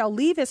man shall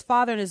leave his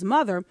father and his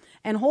mother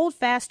and hold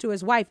fast to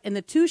his wife, and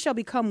the two shall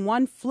become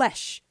one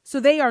flesh. So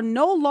they are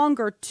no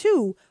longer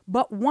two,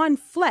 but one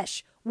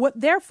flesh. What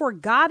therefore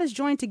God has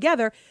joined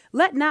together,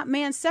 let not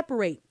man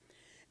separate.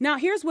 Now,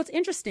 here's what's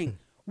interesting.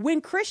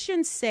 When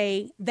Christians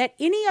say that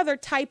any other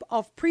type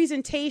of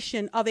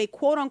presentation of a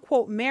quote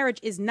unquote marriage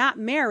is not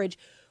marriage,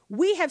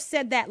 we have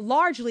said that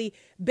largely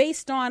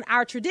based on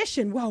our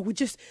tradition. Well,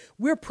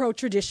 we're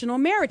pro-traditional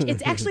marriage.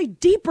 It's actually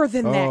deeper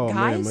than that,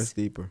 guys. Man, much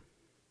deeper.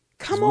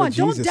 Come on,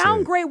 don't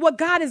downgrade what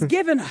God has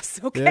given us,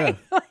 okay?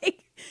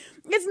 Like,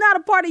 it's not a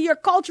part of your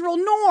cultural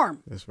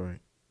norm. That's right.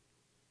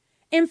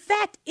 In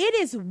fact, it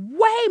is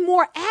way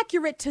more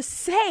accurate to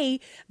say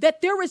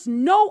that there is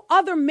no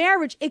other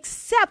marriage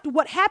except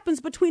what happens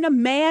between a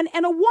man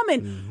and a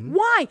woman. Mm-hmm.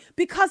 Why?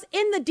 Because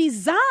in the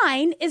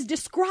design is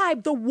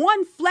described the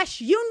one flesh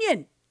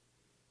union.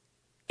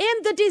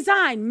 In the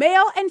design,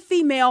 male and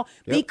female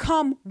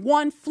become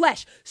one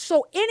flesh.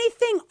 So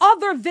anything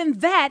other than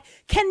that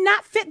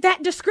cannot fit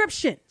that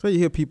description. So you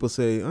hear people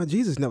say, oh,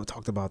 Jesus never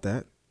talked about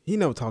that. He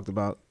never talked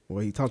about, well,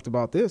 he talked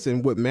about this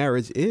and what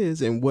marriage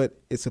is and what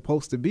it's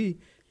supposed to be.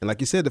 And like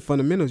you said, the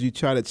fundamentals, you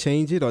try to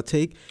change it or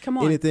take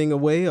anything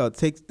away or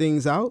take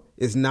things out,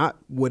 is not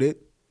what it's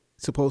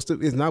supposed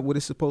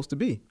to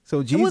be.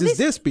 So Jesus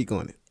did speak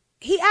on it.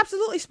 He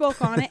absolutely spoke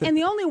on it. And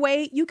the only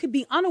way you could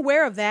be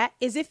unaware of that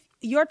is if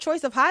your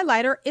choice of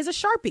highlighter is a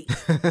Sharpie.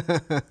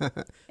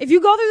 If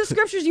you go through the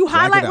scriptures, you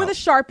highlight with a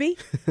Sharpie.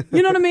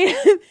 You know what I mean?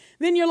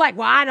 Then you're like,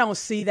 well, I don't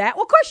see that.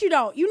 Well, of course you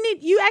don't.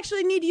 You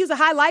actually need to use a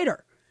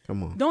highlighter.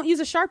 Come on. Don't use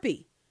a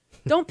Sharpie.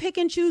 Don't pick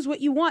and choose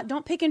what you want.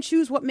 Don't pick and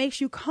choose what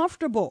makes you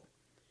comfortable.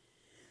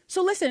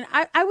 So listen,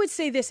 I would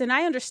say this, and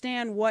I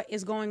understand what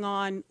is going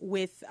on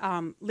with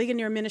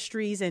Ligonier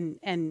Ministries and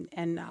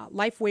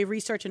Lifeway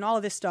Research and all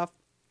of this stuff.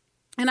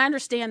 And I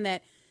understand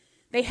that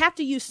they have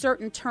to use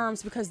certain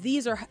terms because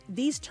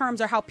these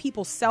terms are how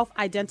people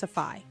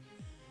self-identify.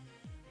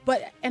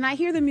 And I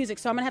hear the music,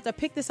 so I'm going to have to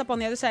pick this up on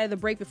the other side of the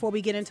break before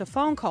we get into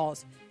phone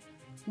calls.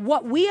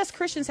 What we as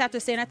Christians have to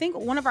say, and I think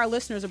one of our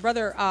listeners, a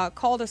brother,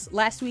 called us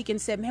last week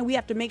and said, man, we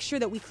have to make sure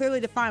that we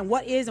clearly define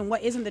what is and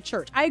what isn't the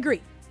church. I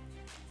agree.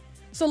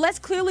 So let's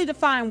clearly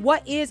define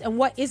what is and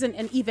what isn't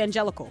an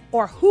evangelical,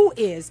 or who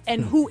is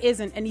and who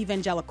isn't an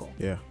evangelical.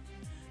 Yeah.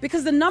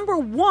 Because the number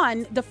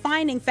one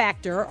defining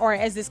factor, or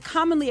as is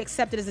commonly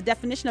accepted as a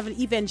definition of an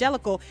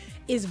evangelical,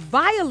 is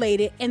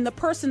violated in the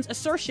person's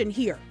assertion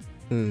here.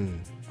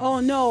 Oh,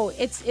 no,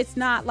 it's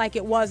not like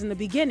it was in the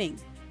beginning.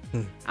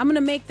 I'm going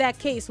to make that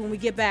case when we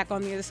get back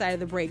on the other side of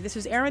the break. This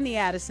is Aaron the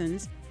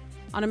Addisons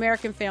on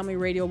American Family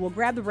Radio. We'll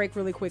grab the break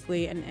really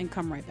quickly and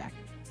come right back.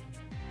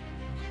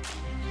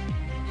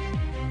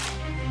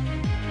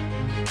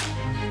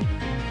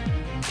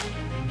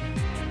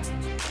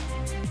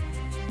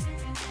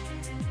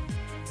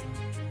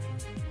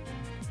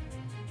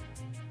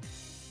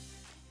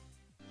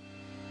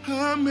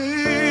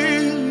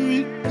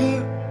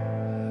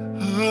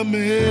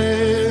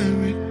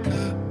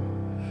 America,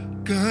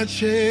 God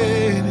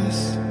shed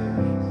His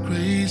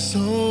grace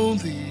on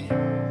thee.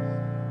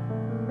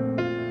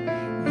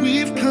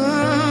 We've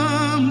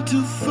come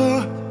too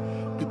far,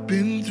 we've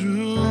been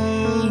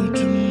through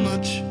too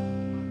much.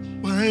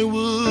 Why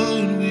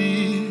would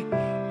we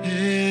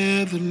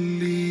ever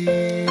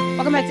leave?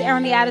 Welcome back to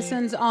Aaron the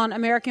Addisons on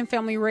American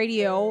Family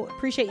Radio.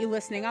 Appreciate you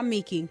listening. I'm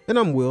Miki. And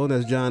I'm Will, and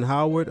that's John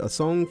Howard, A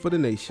Song for the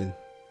Nation.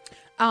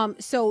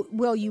 So,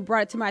 Will, you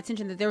brought it to my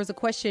attention that there was a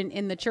question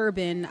in the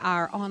Cherubin,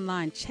 our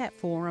online chat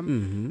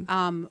forum.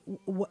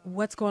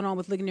 What's going on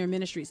with Ligonier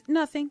Ministries?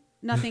 Nothing.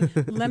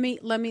 Let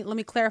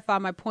me clarify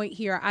my point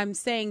here. I'm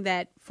saying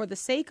that for the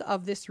sake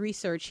of this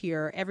research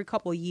here, every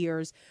couple of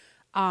years,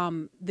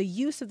 the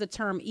use of the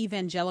term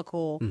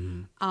evangelical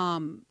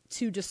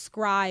to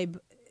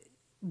describe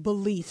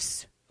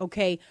beliefs.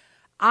 Okay.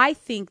 I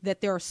think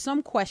that there are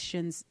some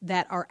questions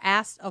that are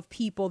asked of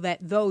people that,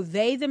 though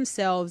they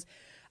themselves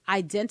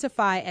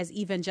identify as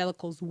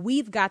evangelicals,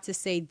 we've got to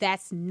say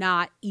that's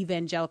not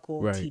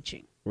evangelical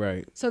teaching.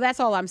 Right. So that's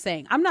all I'm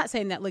saying. I'm not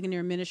saying that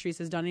Ligonier Ministries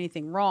has done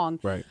anything wrong.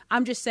 Right.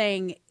 I'm just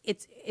saying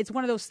it's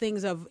one of those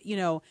things of,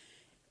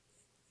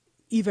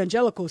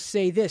 evangelicals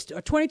say this.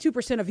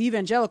 22% of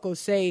evangelicals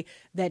say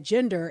that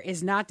gender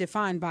is not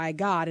defined by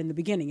God in the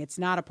beginning. It's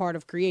not a part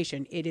of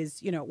creation. It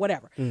is,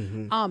 whatever.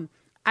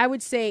 I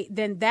would say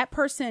then that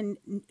person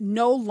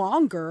no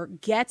longer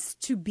gets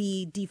to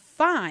be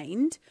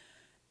defined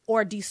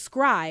or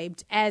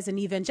described as an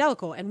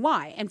evangelical. And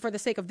why? And for the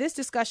sake of this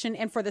discussion,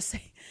 and for the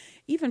sake,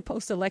 even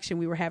post-election,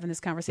 we were having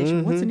this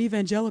conversation. What's an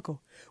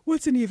evangelical?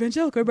 What's an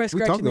evangelical? Everybody's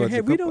scratching their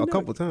head. We don't know. A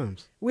couple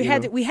times. We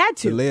had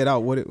to lay it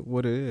out what it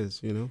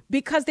is,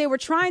 because they were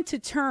trying to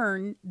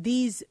turn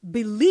these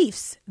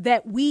beliefs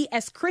that we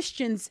as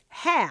Christians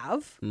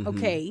have,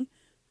 okay,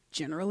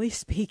 generally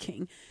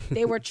speaking,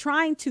 they were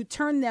trying to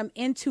turn them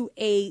into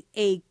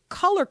a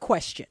color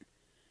question.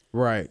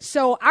 Right.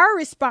 So our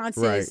response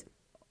is,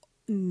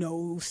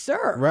 no,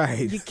 sir.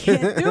 Right. You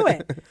can't do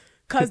it.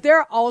 Because there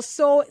are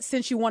also,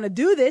 since you want to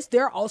do this,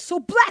 there are also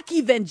black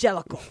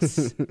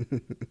evangelicals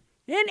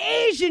and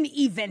Asian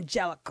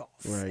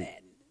evangelicals and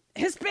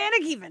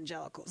Hispanic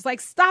evangelicals. Like,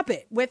 stop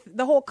it with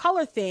the whole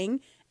color thing.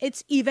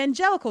 It's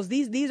evangelicals.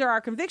 These are our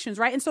convictions,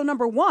 right? And so,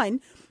 number one,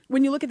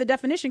 when you look at the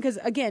definition, because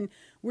again,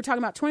 we're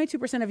talking about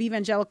 22% of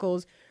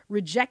evangelicals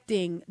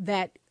rejecting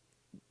that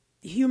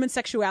human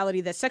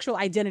sexuality, that sexual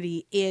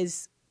identity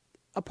is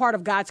a part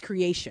of God's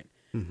creation.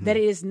 That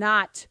it is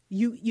not,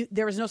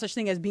 there is no such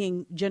thing as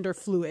being gender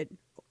fluid.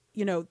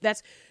 Let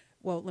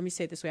me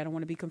say it this way. I don't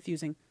want to be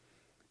confusing.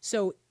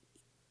 So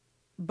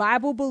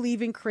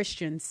Bible-believing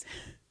Christians,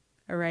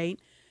 all right,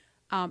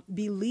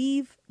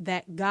 believe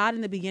that God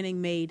in the beginning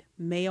made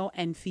male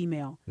and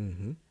female.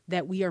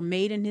 that we are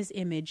made in his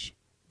image,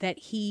 that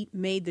he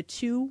made the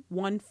two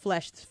one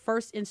flesh. The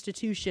first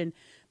institution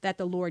that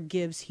the Lord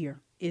gives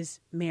here is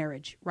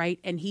marriage, right?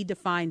 And he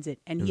defines it,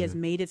 and he has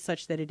made it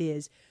such that it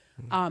is.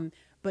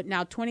 But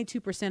now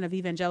 22% of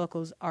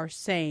evangelicals are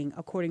saying,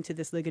 according to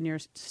this Ligonier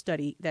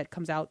study that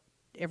comes out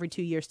every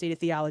 2 years, State of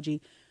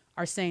Theology,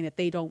 are saying that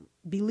they don't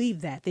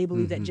believe that. They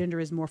believe that gender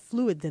is more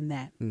fluid than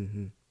that.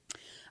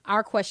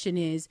 Our question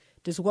is,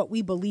 does what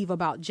we believe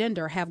about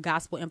gender have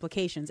gospel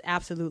implications?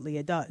 Absolutely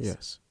it does.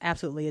 Yes.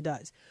 Absolutely it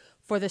does.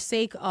 For the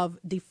sake of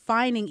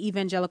defining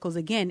evangelicals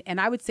again, and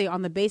I would say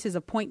on the basis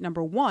of point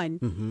number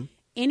one,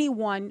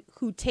 anyone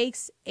who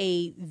takes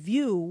a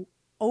view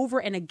over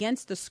and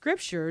against the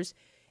scriptures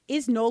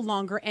is no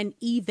longer an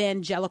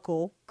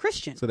evangelical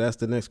Christian. So that's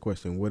the next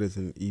question. What is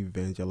an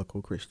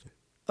evangelical Christian?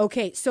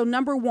 Okay, so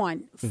number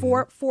one,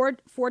 four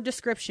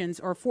descriptions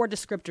or four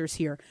descriptors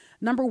here.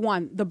 Number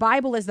one, the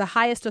Bible is the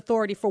highest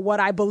authority for what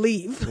I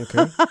believe.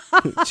 Okay,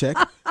 check.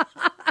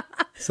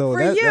 So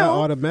that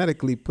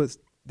automatically puts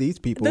these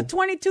people. The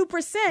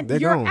 22%,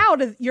 you're gone.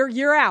 Out of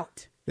you're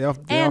out. They're off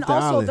and the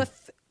also island.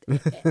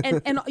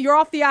 and you're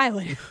off the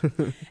island.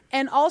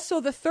 And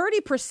also the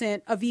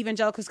 30% of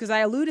evangelicals, because I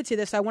alluded to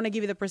this, I want to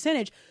give you the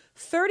percentage.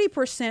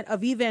 30%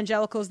 of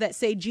evangelicals that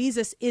say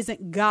Jesus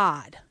isn't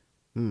God.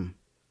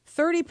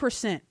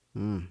 30%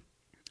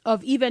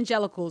 of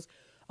evangelicals,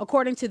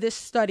 according to this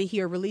study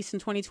here released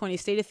in 2020,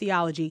 State of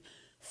Theology,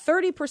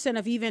 30%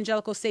 of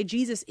evangelicals say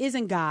Jesus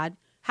isn't God.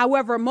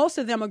 However, most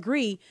of them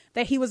agree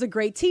that he was a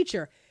great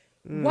teacher.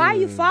 Why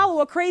you follow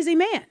a crazy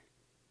man?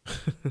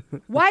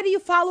 Why do you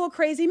follow a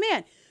crazy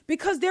man?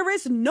 Because there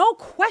is no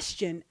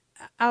question.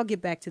 I'll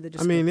get back to the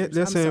descriptors. I mean,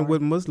 they're saying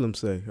what Muslims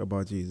say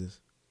about Jesus.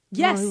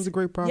 Yes. He was a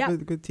great prophet, a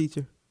good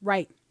teacher.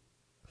 Right.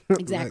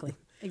 Exactly.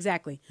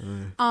 Exactly.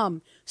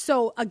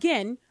 So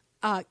again,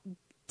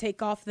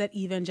 take off that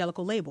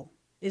evangelical label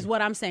is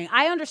what I'm saying.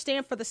 I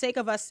understand for the sake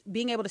of us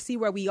being able to see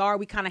where we are,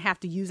 we kind of have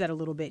to use that a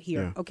little bit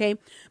here. Yeah. Okay.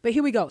 But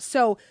here we go.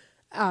 So,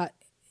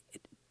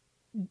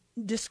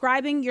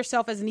 describing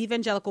yourself as an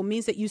evangelical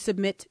means that you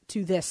submit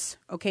to this,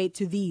 okay,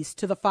 to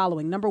the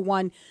following. Number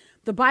one,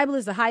 the Bible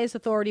is the highest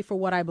authority for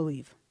what I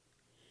believe.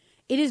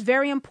 It is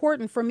very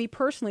important for me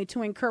personally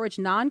to encourage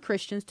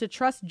non-Christians to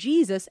trust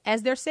Jesus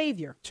as their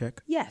Savior.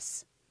 Check.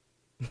 Yes.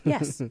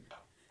 Yes.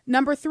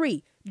 Number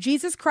three,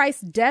 Jesus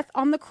Christ's death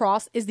on the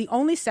cross is the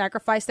only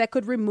sacrifice that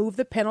could remove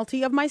the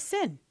penalty of my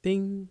sin.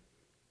 Ding.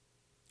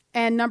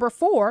 And number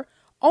four,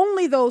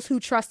 only those who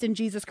trust in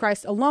Jesus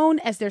Christ alone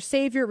as their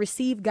Savior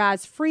receive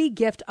God's free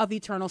gift of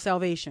eternal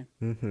salvation.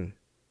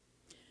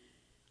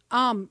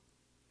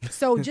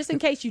 So just in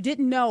case you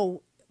didn't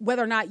know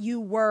whether or not you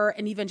were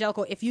an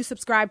evangelical, if you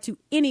subscribe to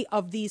any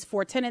of these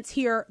four tenets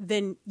here,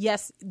 then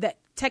yes, that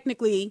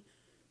technically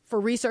for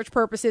research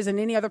purposes and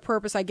any other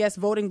purpose, I guess,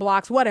 voting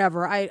blocks,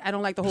 whatever. I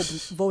don't like the whole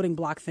voting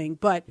block thing,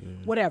 but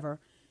whatever.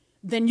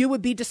 Then you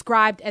would be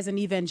described as an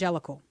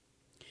evangelical.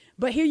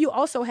 But here you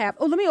also have,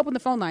 let me open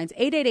the phone lines,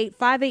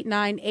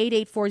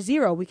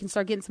 888-589-8840. We can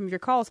start getting some of your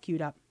calls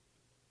queued up.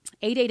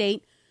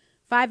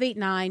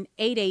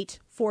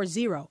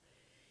 888-589-8840.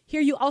 Here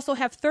you also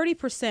have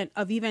 30%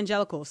 of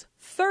evangelicals,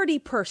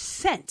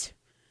 30%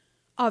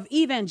 of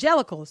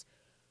evangelicals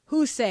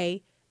who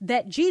say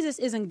that Jesus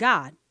isn't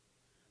God.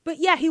 But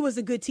yeah, he was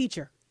a good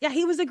teacher. Yeah,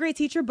 he was a great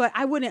teacher, but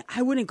I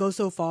wouldn't go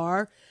so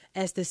far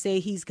as to say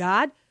he's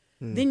God.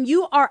 Then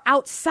you are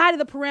outside of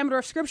the parameter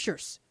of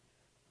scriptures.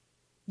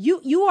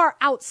 You are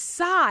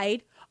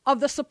outside of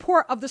the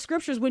support of the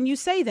scriptures when you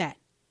say that.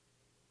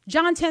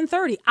 John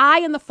 10:30, I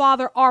and the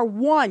Father are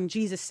one,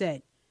 Jesus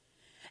said.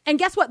 And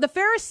guess what? The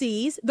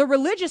Pharisees, the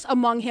religious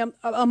among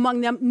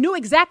them, knew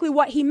exactly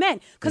what he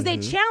meant because they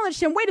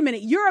challenged him. Wait a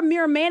minute, you're a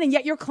mere man, and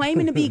yet you're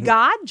claiming to be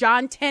God.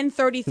 John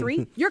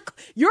 10:33.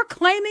 You're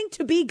claiming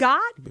to be God.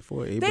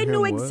 Before Abraham they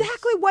knew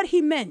exactly what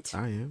he meant.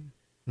 I am.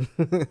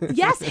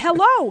 Yes,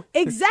 hello.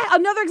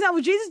 Another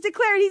example. Jesus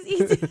declared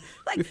he's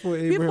like before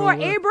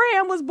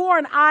Abraham was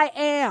born, I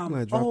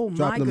am. Drop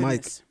my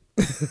goodness,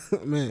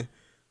 man.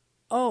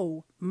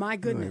 Oh my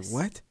goodness.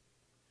 Like, what?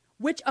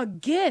 Which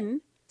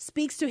again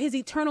speaks to his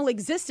eternal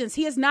existence.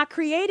 He has not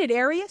created,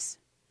 Arius.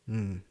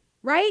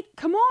 Right?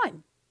 Come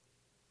on.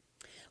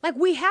 Like,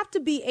 we have to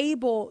be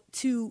able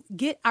to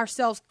get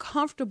ourselves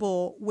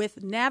comfortable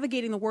with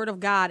navigating the Word of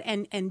God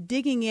and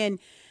digging in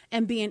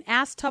and being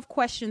asked tough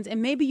questions.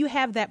 And maybe you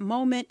have that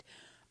moment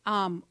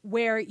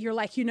where you're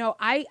like,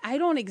 I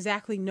don't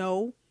exactly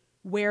know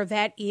where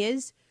that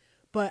is,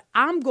 but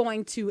I'm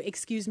going to,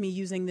 excuse me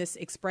using this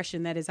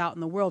expression that is out in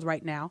the world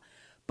right now,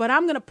 but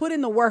I'm going to put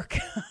in the work.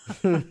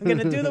 I'm going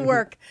to do the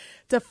work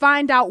to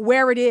find out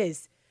where it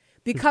is,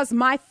 because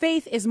my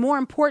faith is more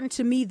important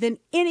to me than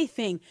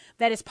anything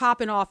that is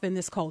popping off in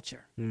this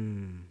culture.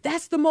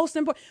 That's the most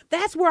important.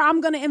 That's where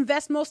I'm going to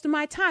invest most of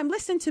my time.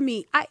 Listen to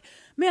me.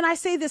 I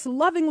say this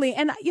lovingly,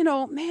 and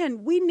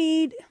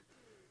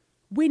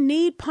we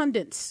need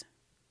pundits.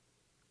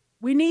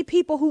 We need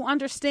people who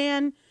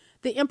understand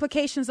the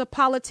implications of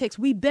politics.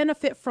 We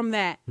benefit from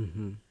that.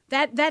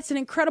 That's an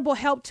incredible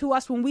help to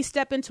us when we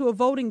step into a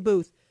voting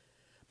booth.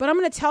 But I'm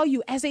going to tell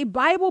you, as a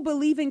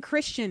Bible-believing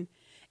Christian,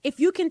 if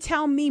you can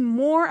tell me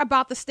more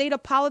about the state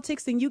of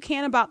politics than you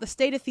can about the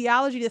state of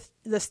theology,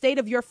 the state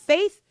of your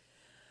faith,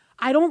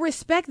 I don't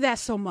respect that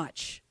so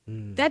much.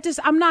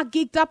 I'm not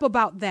geeked up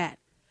about that.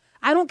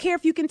 I don't care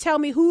if you can tell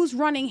me who's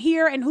running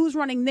here and who's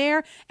running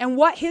there and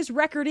what his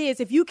record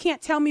is. If you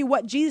can't tell me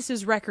what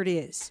Jesus' record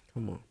is.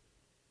 Come on.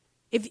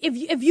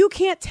 If you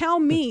can't tell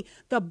me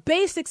the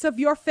basics of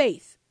your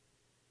faith,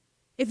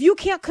 if you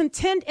can't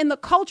contend in the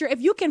culture, if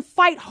you can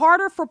fight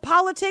harder for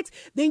politics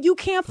than you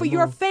can for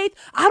your faith,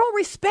 I don't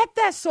respect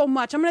that so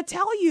much. I'm going to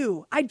tell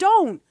you, I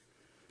don't.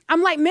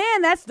 I'm like,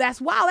 man,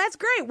 that's wow, that's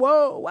great.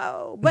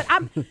 Whoa. But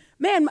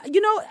man,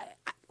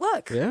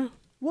 look, Yeah.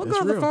 we'll that's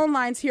go to real. the phone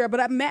lines here,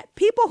 but I've met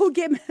people who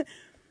get,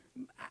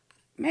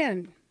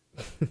 man,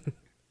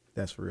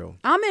 That's real.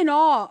 I'm in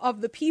awe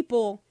of the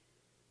people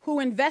who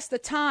invest the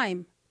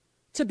time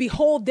to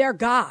behold their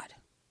God.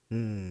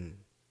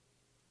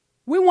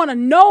 We want to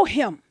know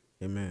him.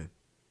 Amen.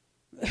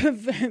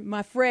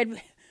 My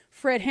Fred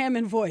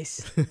Hammond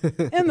voice.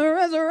 In the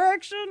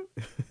resurrection,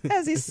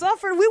 as he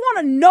suffered, we want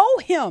to know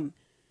him.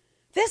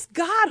 This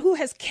God who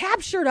has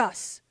captured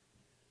us,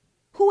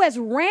 who has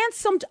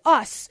ransomed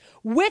us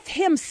with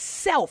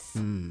himself.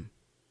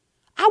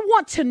 I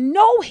want to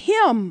know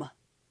him.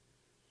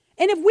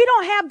 And if we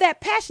don't have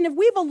that passion, if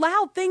we've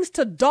allowed things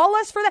to dull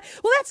us for that,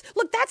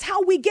 well, that's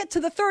how we get to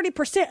the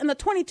 30% and the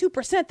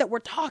 22% that we're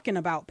talking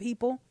about,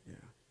 people.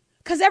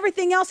 Because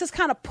everything else has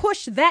kind of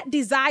pushed that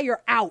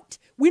desire out.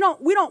 We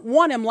don't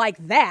want him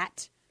like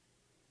that.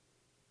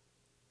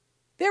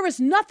 There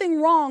is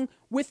nothing wrong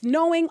with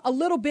knowing a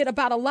little bit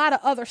about a lot of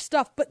other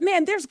stuff. But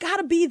man, there's got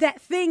to be that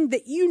thing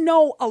that you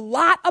know a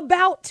lot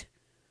about.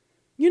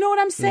 You know what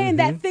I'm saying?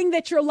 That thing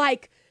that you're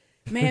like,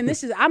 man,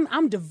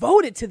 I'm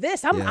devoted to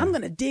this. I'm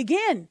going to dig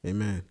in.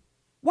 Amen.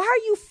 Why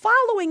are you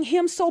following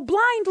him so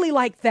blindly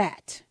like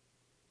that?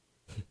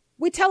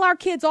 We tell our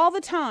kids all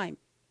the time,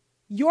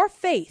 your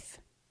faith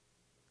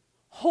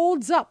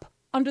holds up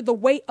under the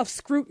weight of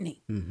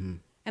scrutiny.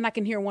 And I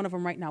can hear one of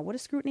them right now. What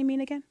does scrutiny mean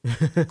again?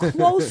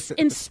 Close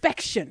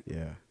inspection.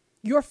 Yeah.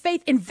 Your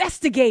faith,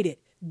 investigate it.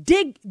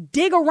 Dig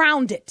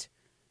around it.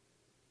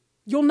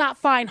 You'll not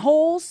find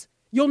holes.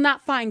 You'll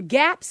not find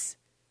gaps.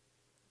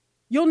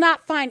 You'll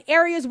not find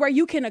areas where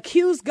you can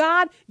accuse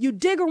God. You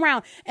dig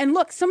around. And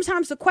look,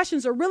 sometimes the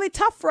questions are really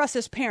tough for us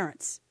as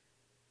parents.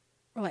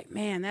 We're like,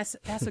 man, that's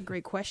a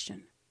great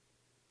question.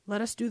 Let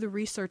us do the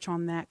research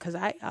on that, because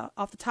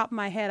off the top of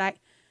my head,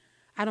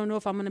 I don't know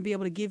if I'm going to be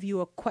able to give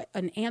you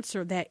an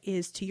answer that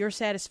is to your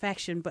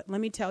satisfaction. But let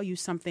me tell you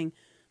something.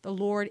 The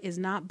Lord is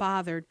not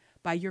bothered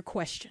by your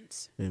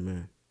questions.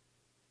 Amen.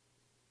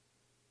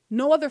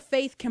 No other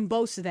faith can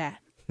boast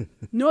that.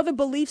 No other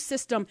belief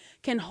system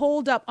can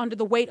hold up under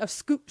the weight of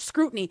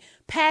scrutiny,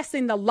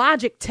 passing the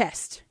logic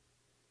test.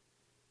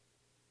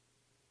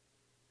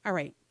 All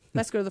right,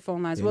 let's go to the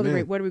phone lines. Where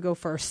do we go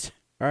first?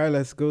 All right,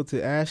 let's go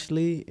to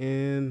Ashley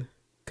in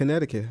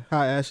Connecticut.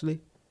 Hi,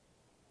 Ashley.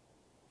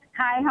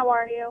 Hi, how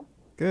are you?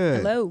 Good.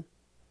 Hello.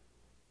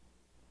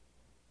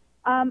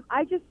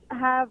 I just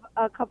have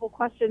a couple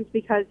questions,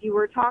 because you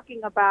were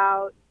talking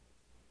about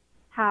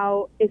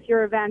how if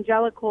you're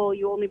evangelical,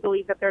 you only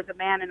believe that there's a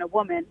man and a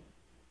woman,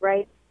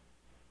 right?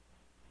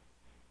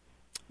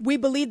 We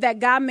believe that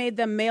God made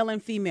them male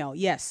and female,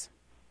 yes.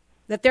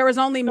 That there is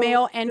only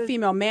male and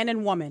female, man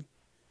and woman.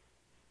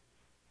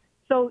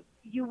 So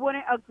you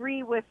wouldn't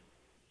agree with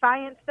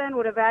science then?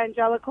 Would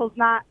evangelicals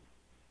not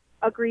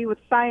agree with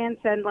science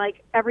and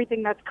like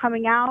everything that's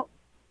coming out?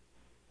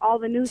 All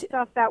the new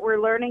stuff that we're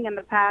learning in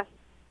the past,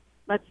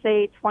 let's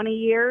say 20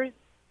 years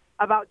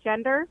about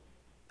gender?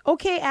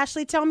 Okay,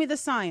 Ashley, tell me the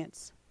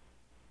science.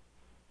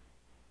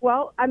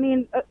 Well, I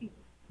mean,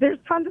 there's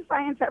tons of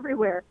science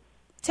everywhere.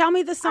 Tell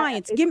me the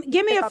science. Give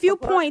me a few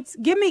points.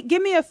 Give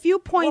me a few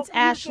points,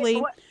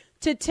 Ashley,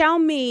 to tell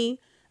me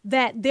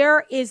that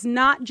there is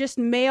not just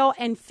male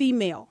and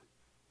female.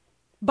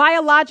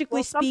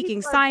 Biologically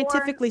speaking,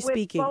 scientifically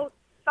speaking.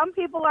 Some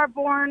people are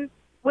born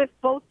with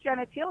both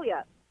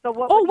genitalia. So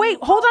what? Oh, wait,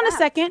 hold on a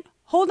second.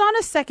 Hold on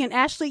a second,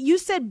 Ashley. You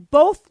said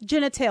both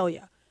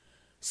genitalia.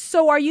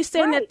 So are you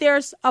saying that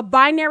there's a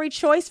binary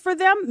choice for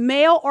them,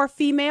 male or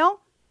female?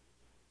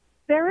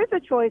 There is a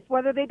choice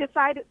whether they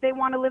decide they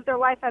want to live their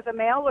life as a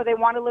male or they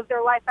want to live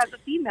their life as a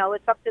female.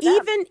 It's up to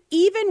them.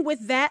 Even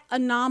with that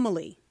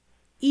anomaly,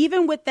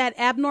 even with that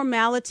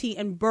abnormality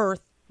in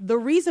birth, the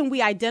reason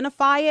we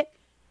identify it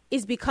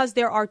is because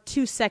there are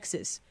two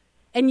sexes.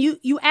 And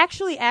you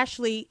actually,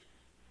 Ashley,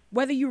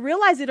 whether you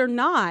realize it or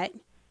not,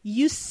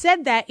 you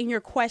said that in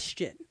your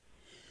question.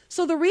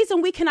 So the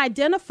reason we can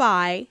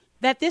identify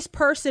that this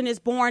person is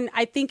born,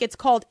 I think it's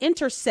called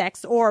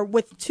intersex, or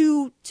with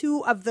two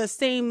of the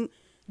same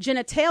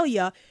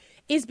genitalia,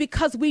 is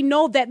because we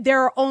know that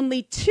there are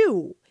only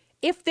two.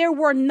 If there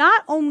were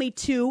not only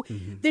two,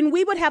 then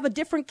we would have a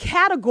different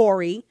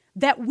category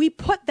that we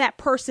put that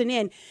person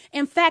in.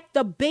 In fact,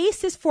 the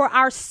basis for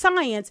our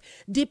science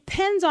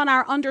depends on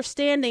our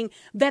understanding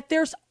that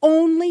there's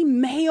only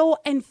male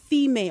and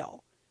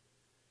female.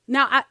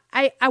 Now,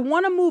 I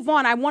want to move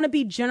on. I want to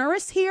be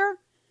generous here,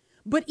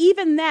 But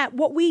even that,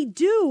 what we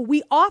do,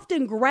 we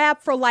often grab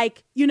for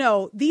like,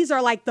 these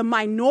are like the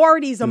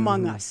minorities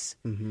among us.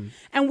 Mm-hmm.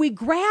 And we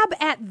grab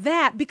at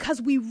that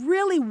because we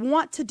really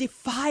want to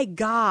defy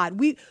God.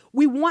 We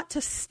want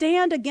to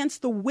stand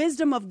against the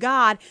wisdom of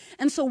God.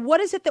 And so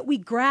what is it that we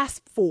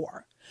grasp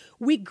for?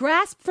 We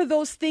grasp for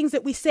those things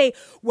that we say,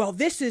 well,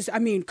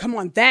 come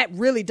on, that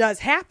really does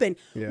happen.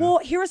 Yeah. Well,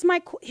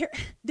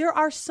 there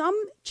are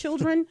some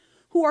children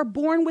who are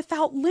born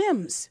without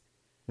limbs.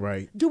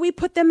 Right. Do we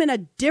put them in a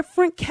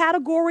different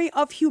category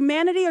of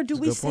humanity, or do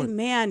we say,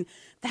 man,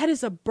 that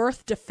is a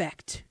birth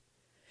defect?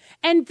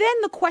 And then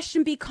the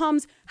question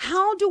becomes,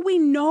 how do we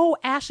know,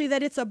 Ashley,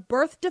 that it's a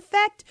birth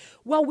defect?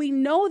 Well, we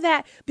know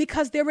that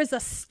because there is a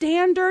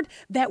standard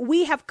that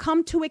we have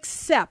come to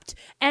accept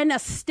and a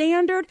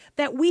standard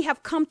that we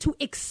have come to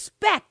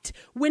expect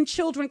when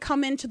children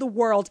come into the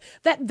world,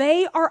 that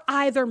they are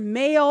either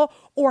male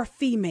or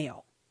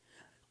female.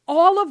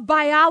 All of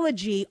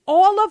biology,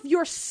 all of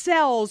your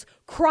cells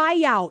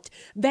cry out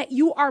that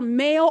you are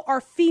male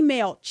or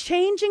female.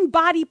 Changing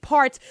body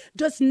parts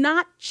does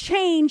not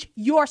change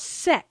your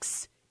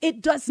sex.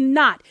 It does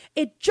not.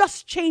 It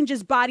just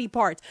changes body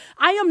parts.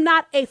 I am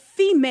not a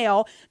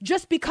female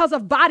just because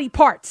of body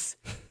parts.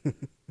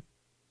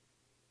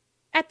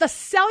 At the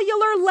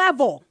cellular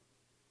level,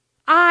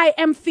 I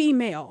am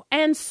female,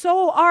 and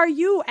so are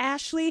you,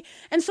 Ashley.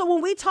 And so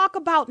when we talk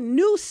about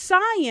new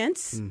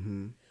science,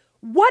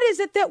 what is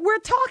it that we're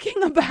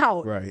talking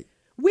about? Right.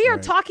 We are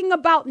talking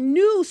about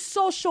new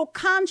social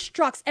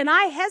constructs, and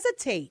I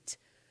hesitate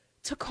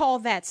to call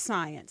that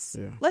science.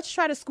 Yeah. Let's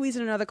try to squeeze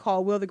in another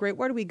call. Will the Great,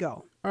 where do we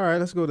go? All right,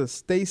 let's go to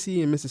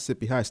Stacy in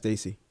Mississippi. Hi,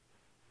 Stacy.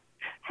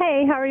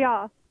 Hey, how are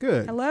y'all?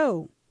 Good.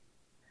 Hello.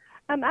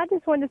 I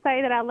just wanted to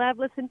say that I love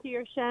listening to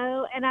your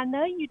show, and I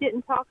know you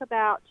didn't talk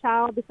about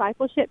child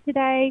discipleship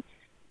today,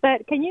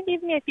 but can you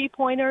give me a few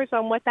pointers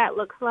on what that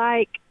looks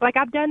like? Like,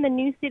 I've done the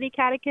New City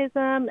Catechism,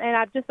 and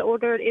I've just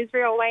ordered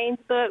Israel Wayne's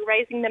book,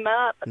 Raising Them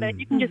Up. But if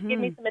you can just give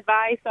me some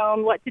advice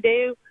on what to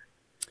do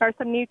or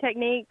some new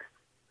techniques.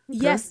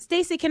 Yes.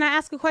 Stacy, can I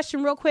ask a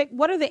question real quick?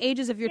 What are the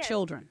ages of your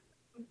children?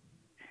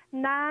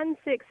 9,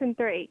 6, and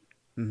 3.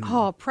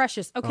 Oh,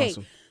 precious. Okay.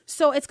 Awesome.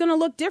 So it's going to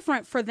look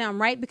different for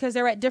them, right? Because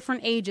they're at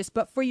different ages.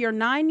 But for your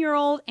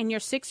 9-year-old and your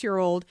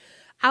 6-year-old,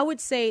 I would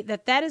say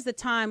that is the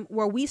time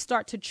where we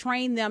start to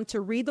train them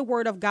to read the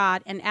Word of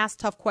God and ask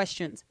tough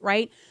questions,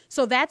 right?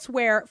 So that's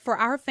where, for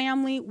our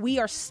family, we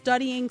are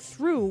studying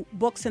through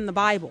books in the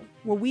Bible,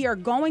 where we are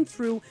going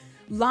through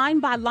line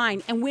by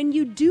line. And when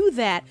you do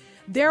that,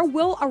 there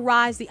will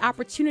arise the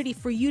opportunity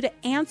for you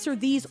to answer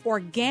these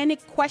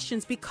organic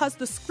questions, because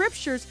the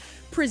scriptures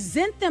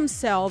present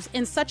themselves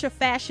in such a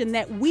fashion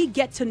that we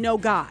get to know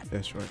God.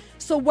 That's right.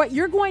 So what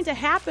you're going to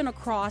happen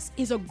across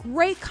is a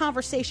great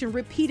conversation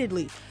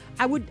repeatedly.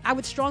 I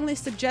would strongly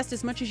suggest,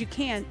 as much as you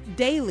can,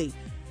 daily,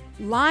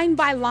 line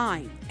by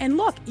line. And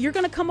look, you're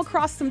going to come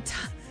across some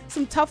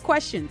tough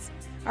questions.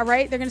 All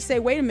right. They're going to say,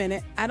 wait a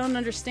minute, I don't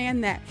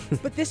understand that.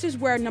 But this is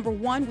where, number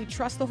one, we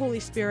trust the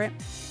Holy Spirit.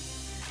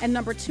 And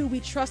number two,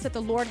 we trust that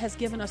the Lord has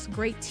given us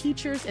great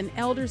teachers and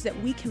elders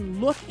that we can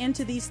look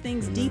into these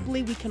things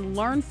deeply. We can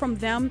learn from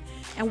them,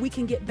 and we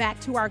can get back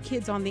to our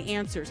kids on the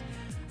answers.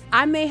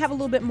 I may have a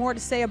little bit more to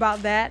say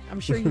about that. I'm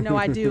sure you know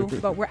I do,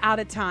 but we're out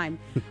of time.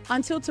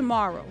 Until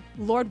tomorrow,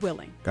 Lord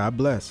willing. God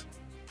bless.